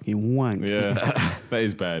fucking wank. Yeah, that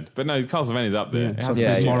is bad. But no, Castlevania's up there. Yeah, It has something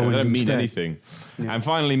to be. Morrowind They don't mean instead. anything. Yeah. And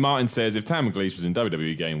finally, Martin says, if Tam McLeish was in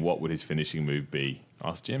WWE game, what would his finishing move be?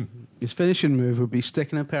 Ask Jim. His finishing move would be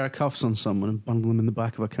sticking a pair of cuffs on someone and bundle them in the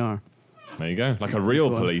back of a car. There you go. Like a real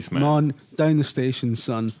Go on. policeman. Come on, down the station,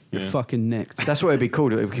 son. You're Yeah. fucking nicked. That's what it'd be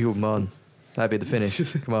called. It'd be called Man. That'd be the finish.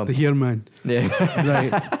 Come on. The here man. Yeah.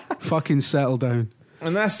 Right. Fucking settle down.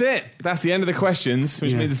 And that's it. That's the end of the questions,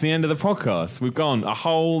 which Yeah. means it's the end of the podcast. We've gone a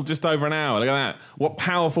whole just over an hour. Look at that. What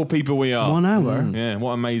powerful people we are. 1 hour. Yeah,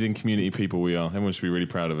 what amazing community people we are. Everyone should be really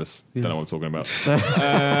proud of us. Yeah. Don't know what I'm talking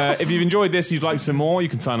about. If you've enjoyed this, you'd like some more, you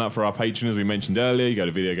can sign up for our Patreon, as we mentioned earlier. You go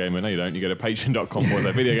to Video Gamer. No, you don't. You go to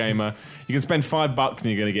patreon.com/Video Gamer. You can spend $5 and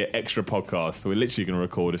you're going to get extra podcasts that we're literally going to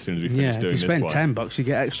record as soon as we finish Yeah, if doing you this spend one. $10, you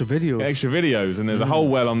get extra videos. Extra videos, and there's a whole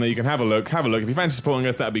well on there. You can have a look. If you fancy supporting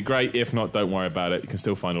us, that'd be great. If not, don't worry about it. You can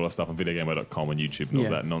still find all our stuff on videogamer.com and YouTube and all Yeah.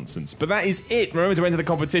 that nonsense. But that is it. Remember to enter the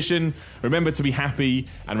competition. Remember to be happy,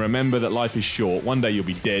 and remember that life is short. One day you'll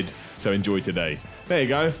be dead, so enjoy today. There you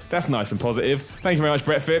go. That's nice and positive. Thank you very much,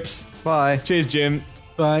 Brett Phipps. Bye. Cheers, Jim.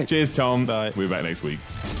 Bye. Cheers, Tom. Bye. We'll be back next week.